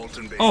 Cargo fault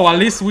in base. Oh, at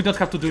least we don't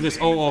have to do this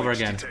all over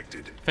again.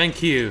 Detected.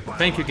 Thank you.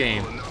 Thank you,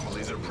 game.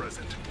 Anomalies are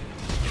present.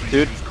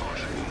 Dude.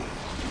 Caution.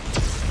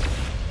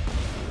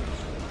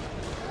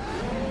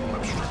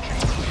 Obstruction.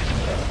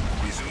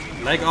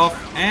 Resuming Leg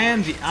off,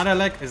 and the other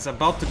leg is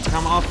about to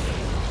come off.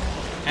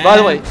 By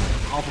the way,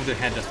 off of the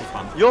head just for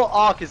fun. your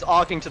arc is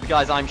arcing to the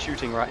guys I'm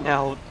shooting right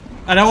now.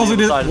 And I also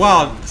the did. other side of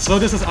Wow, so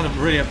this is a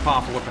really a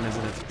powerful weapon,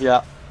 isn't it?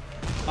 Yeah.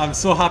 I'm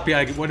so happy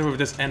I went with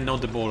this and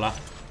not the Ebola.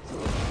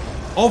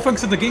 All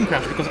thanks to the game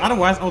crash, because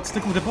otherwise I would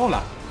stick with the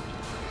Ebola.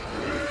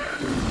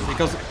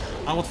 Because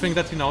I would think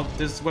that, you know,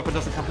 this weapon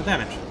doesn't have the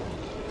damage.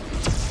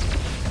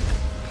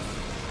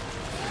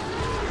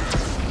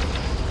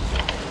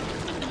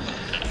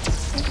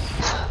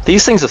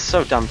 These things are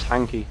so damn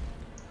tanky.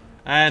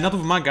 Not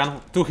with my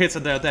gun. 2 hits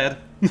and they're dead.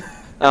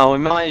 Oh,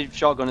 in my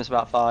shotgun it's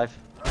about 5.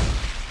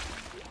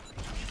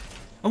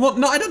 Well,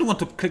 no, I don't want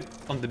to click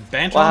on the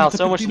bench. I Wow, want to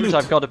so pick much the loot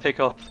I've got to pick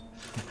up.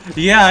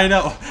 Yeah, I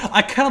know.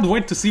 I cannot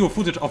wait to see your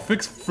footage of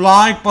Fix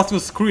flying past your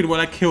screen when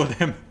I kill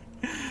him.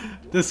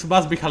 This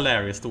must be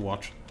hilarious to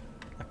watch.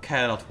 I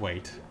cannot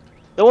wait.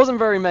 There wasn't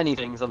very many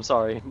things, I'm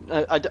sorry.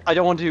 I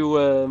don't want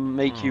to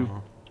make you...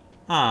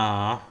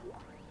 Ah,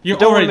 you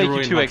don't wanna already make you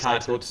ruined too my excited.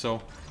 childhood,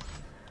 so...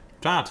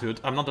 Childhood?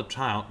 I'm not a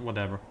child,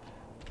 whatever.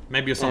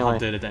 Maybe you somehow Anyway.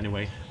 did it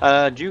anyway.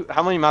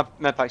 How many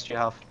med packs do you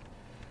have?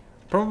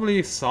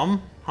 Probably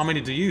some. How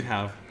many do you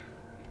have?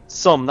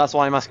 Some, that's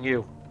why I'm asking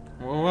you.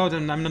 Well,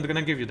 then I'm not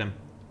gonna give you them.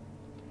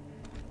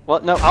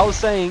 What? No, I was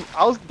saying,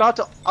 I was going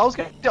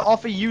to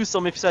offer you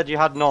some if you said you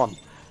had none.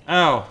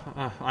 Oh,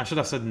 I should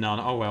have said none.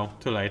 Oh well,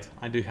 too late.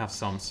 I do have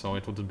some, so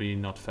it would be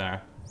not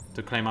fair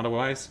to claim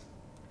otherwise.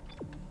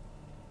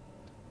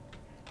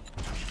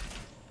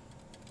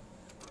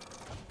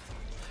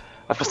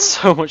 I put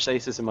so much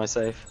aces in my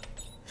safe.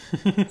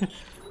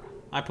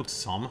 I put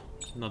some,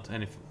 not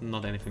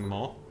anything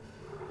more.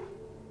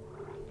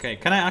 Okay,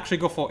 can I actually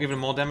go for even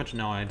more damage?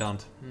 No, I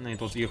don't.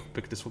 It was you who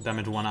picked this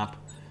damage one up.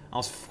 I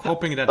was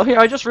hoping that... Okay,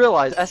 I just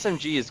realized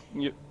SMG is...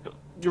 You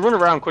run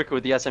around quicker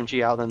with the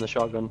SMG out than the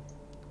shotgun.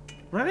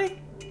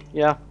 Really?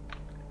 Yeah.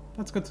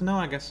 That's good to know,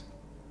 I guess.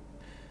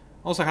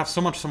 Also, I have so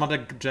much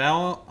somatic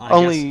gel. I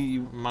Only-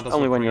 guess might as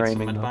only well when you're create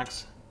some aiming, though.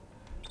 medpacks.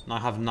 No, I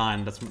have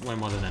 9. That's way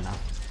more than enough.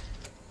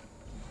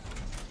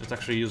 Let's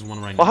actually use one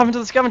right What now. happened to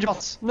the scavenger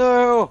bots?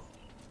 No!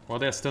 Well,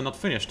 they're still not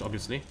finished,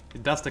 obviously.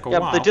 It does take a Yeah,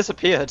 while. but they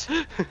disappeared.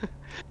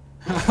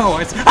 Oh,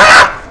 it's...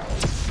 Ah!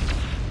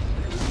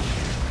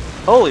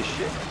 Holy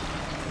shit.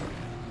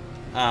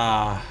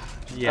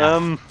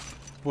 Yeah.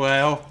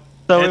 Well...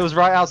 So it was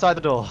right outside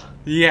the door.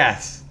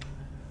 Yes.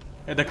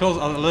 And the clothes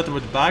are a little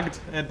bit bugged,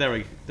 and there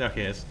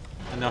he is.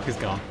 And now he's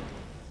gone.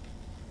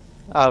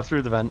 Oh,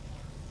 through the vent.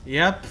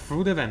 Yep,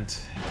 through the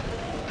vent.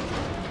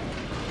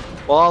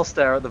 Well, I'll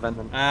stare at the vent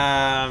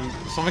then.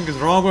 Something is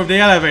wrong with the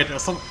elevator.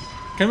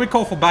 Can we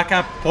call for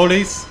backup?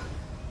 Police?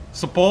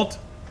 Support?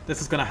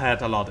 This is gonna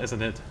hurt a lot,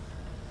 isn't it?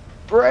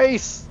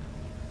 Brace!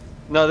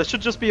 No, there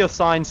should just be a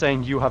sign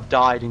saying you have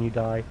died and you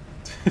die.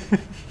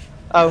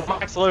 Oh,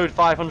 max load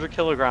 500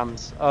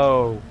 kilograms.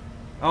 Oh.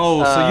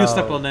 Oh, so you Oh.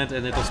 stepped on it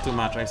and it was too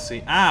much, I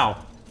see. Ow!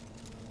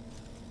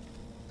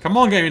 Come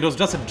on, game, it was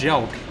just a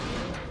joke.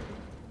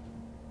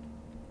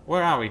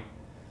 Where are we?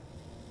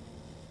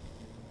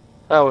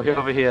 Oh, here,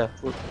 over here.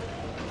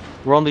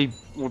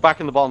 We're back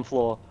in the bottom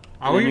floor.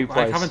 Are in a we? new I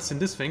place. haven't seen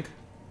this thing.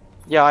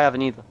 Yeah, I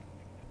haven't either.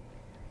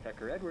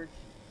 Tucker Edwards,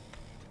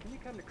 can you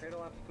come to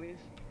Cradle Ops, please?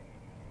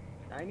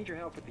 I need your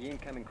help with the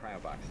incoming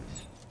cryo boxes.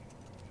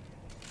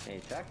 Hey,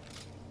 Tuck.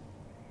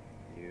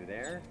 You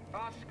there?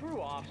 Oh,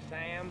 screw off,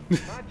 Sam.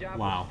 My job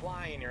Wow. is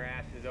flying your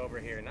asses over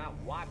here, not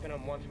wiping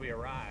them once we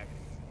arrive.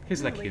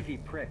 He's You're like a you. lazy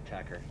prick,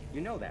 Tucker.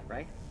 You know that,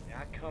 right?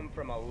 I come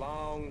from a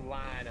long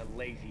line of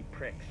lazy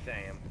pricks,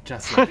 Sam.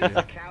 Just like you.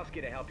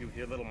 Kowski to help you with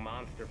your little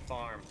monster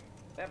farm.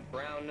 That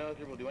brown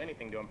noser will do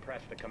anything to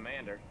impress the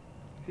commander.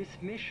 This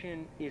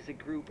mission is a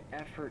group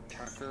effort,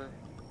 Tucker.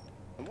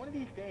 And one of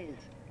these days,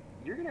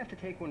 you're gonna have to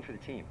take one for the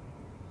team.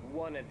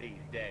 One of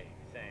these days,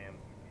 Sam.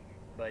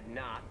 But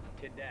not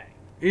today.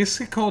 Is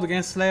he called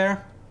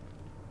gameslayer?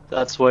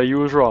 That's where you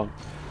was wrong.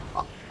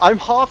 I'm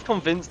half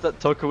convinced that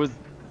Tucker was...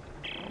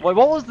 Wait,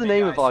 what was the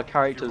name of our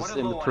characters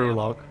in the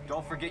prologue?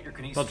 Don't forget your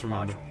kinesis Don't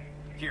remember.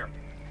 module. Here.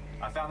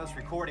 I found this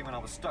recording when I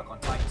was stuck on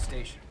Titan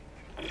Station.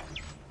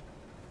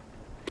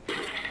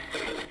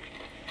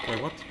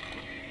 Wait, what?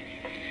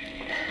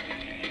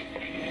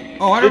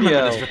 Oh, I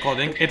remember this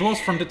recording. It was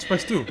from Dead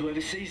Space 2.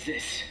 Whoever sees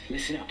this,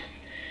 listen up.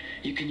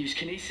 You can use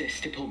kinesis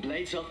to pull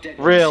blades off dead.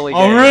 Really?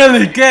 Oh,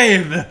 really,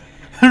 Gabe?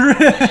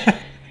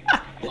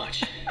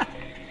 Watch.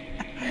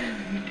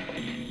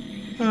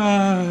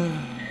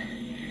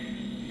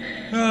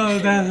 Oh,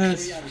 that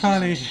is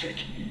funny.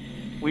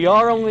 We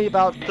are only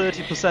about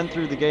 30%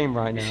 through the game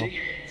right now.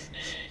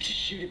 Just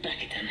shoot it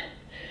back at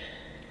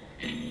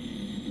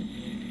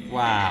them.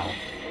 Wow.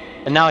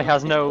 And now he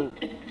has no...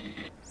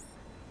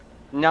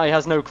 Now he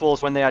has no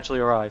claws when they actually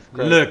arrive.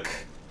 Great. Look.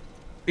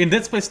 In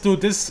Dead Space 2,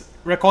 this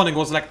recording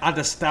was like at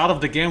the start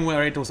of the game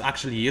where it was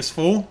actually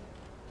useful.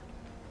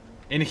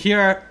 In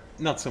here,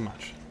 not so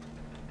much.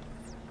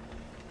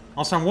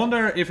 Also, I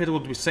wonder if it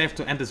would be safe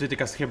to end this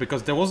vidcast here,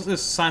 because there was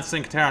this sign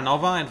saying Terra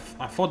Nova, and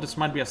I thought this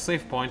might be a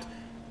safe point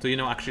to, you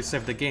know, actually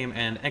save the game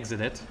and exit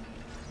it.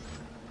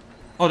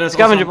 Oh, there's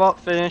Scavenger also bot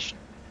finished.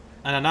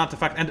 and an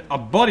artifact, and a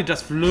body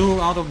just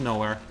flew out of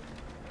nowhere.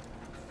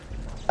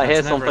 I hear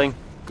That's never something.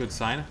 a good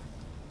sign.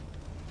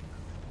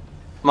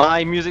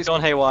 My music's on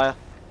haywire.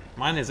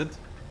 Mine isn't.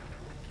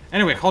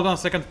 Anyway, hold on a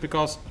second,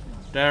 because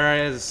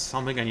there is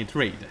something I need to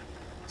read.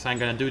 So I'm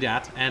gonna do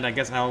that, and I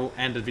guess I'll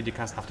end the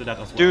videocast after that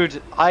as well.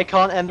 Dude, I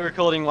can't end the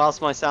recording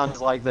whilst my sound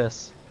is like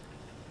this.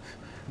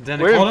 Then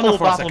We're hold in on full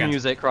for a battle second.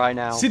 music right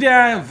now. See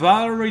there,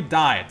 Valerie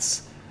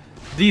Dietz.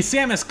 The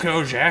CMS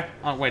closure.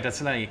 Oh wait,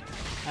 that's a lady.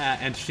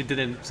 And she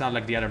didn't sound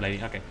like the other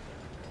lady. Okay.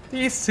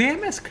 The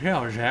CMS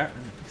closure.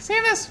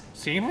 CMS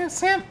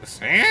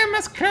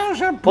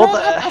closure brought the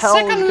up a hell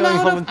is second going on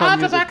load with of my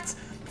music? artifacts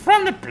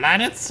from the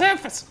planet's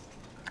surface.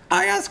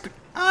 I asked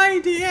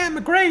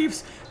IDM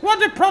Graves what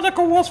the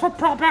protocol was for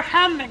proper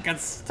handling and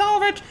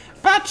storage,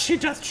 but she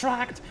just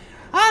shrugged.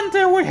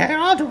 Until we hear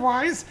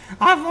otherwise,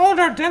 I've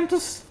ordered them to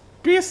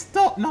be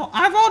stored. No,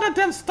 I've ordered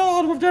them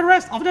stored with the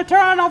rest of the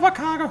Terra Nova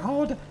cargo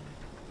hold.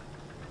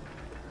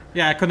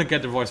 Yeah, I couldn't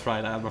get the voice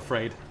right, I'm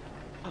afraid.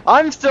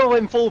 I'm still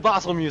in full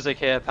battle music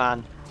here,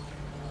 Pan.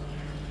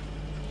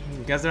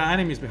 Guess there are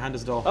enemies behind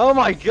this door. Oh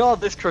my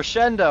god, this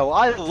crescendo.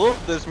 I love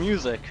this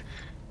music.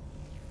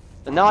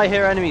 And now I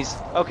hear enemies.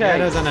 Okay. Yeah,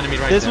 there's an enemy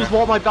right this there. was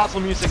what my battle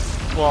music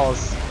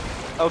was.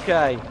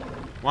 Okay.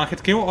 One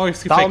hit kill, or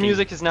is he Battle faking?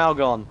 music is now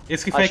gone.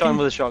 Is he I shot him faking?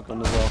 with a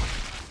shotgun as well.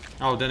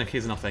 Oh, then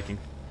he's not faking.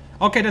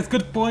 Okay, that's a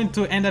good point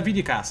to end a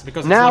videocast,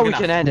 because it's Now long we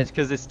enough. can end it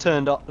because it's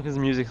turned off because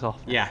the music's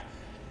off. Yeah.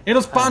 It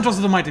was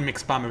PANCZASU the Mighty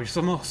Mix Spammer, which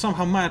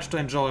somehow managed to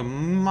enjoy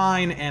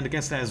mine and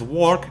Gameslayer's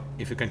work,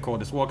 if you can call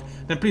this work,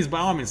 then please by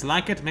all means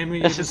like it, maybe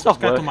even It's not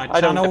subscribe to work. my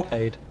I don't channel, get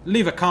paid.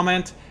 leave a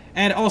comment,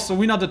 and also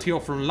we know that you're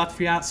from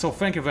Latvia, so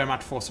thank you very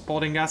much for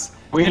supporting us.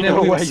 We and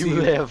know we'll where see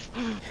you live.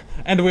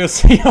 And we'll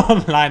see you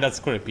online, that's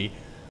creepy.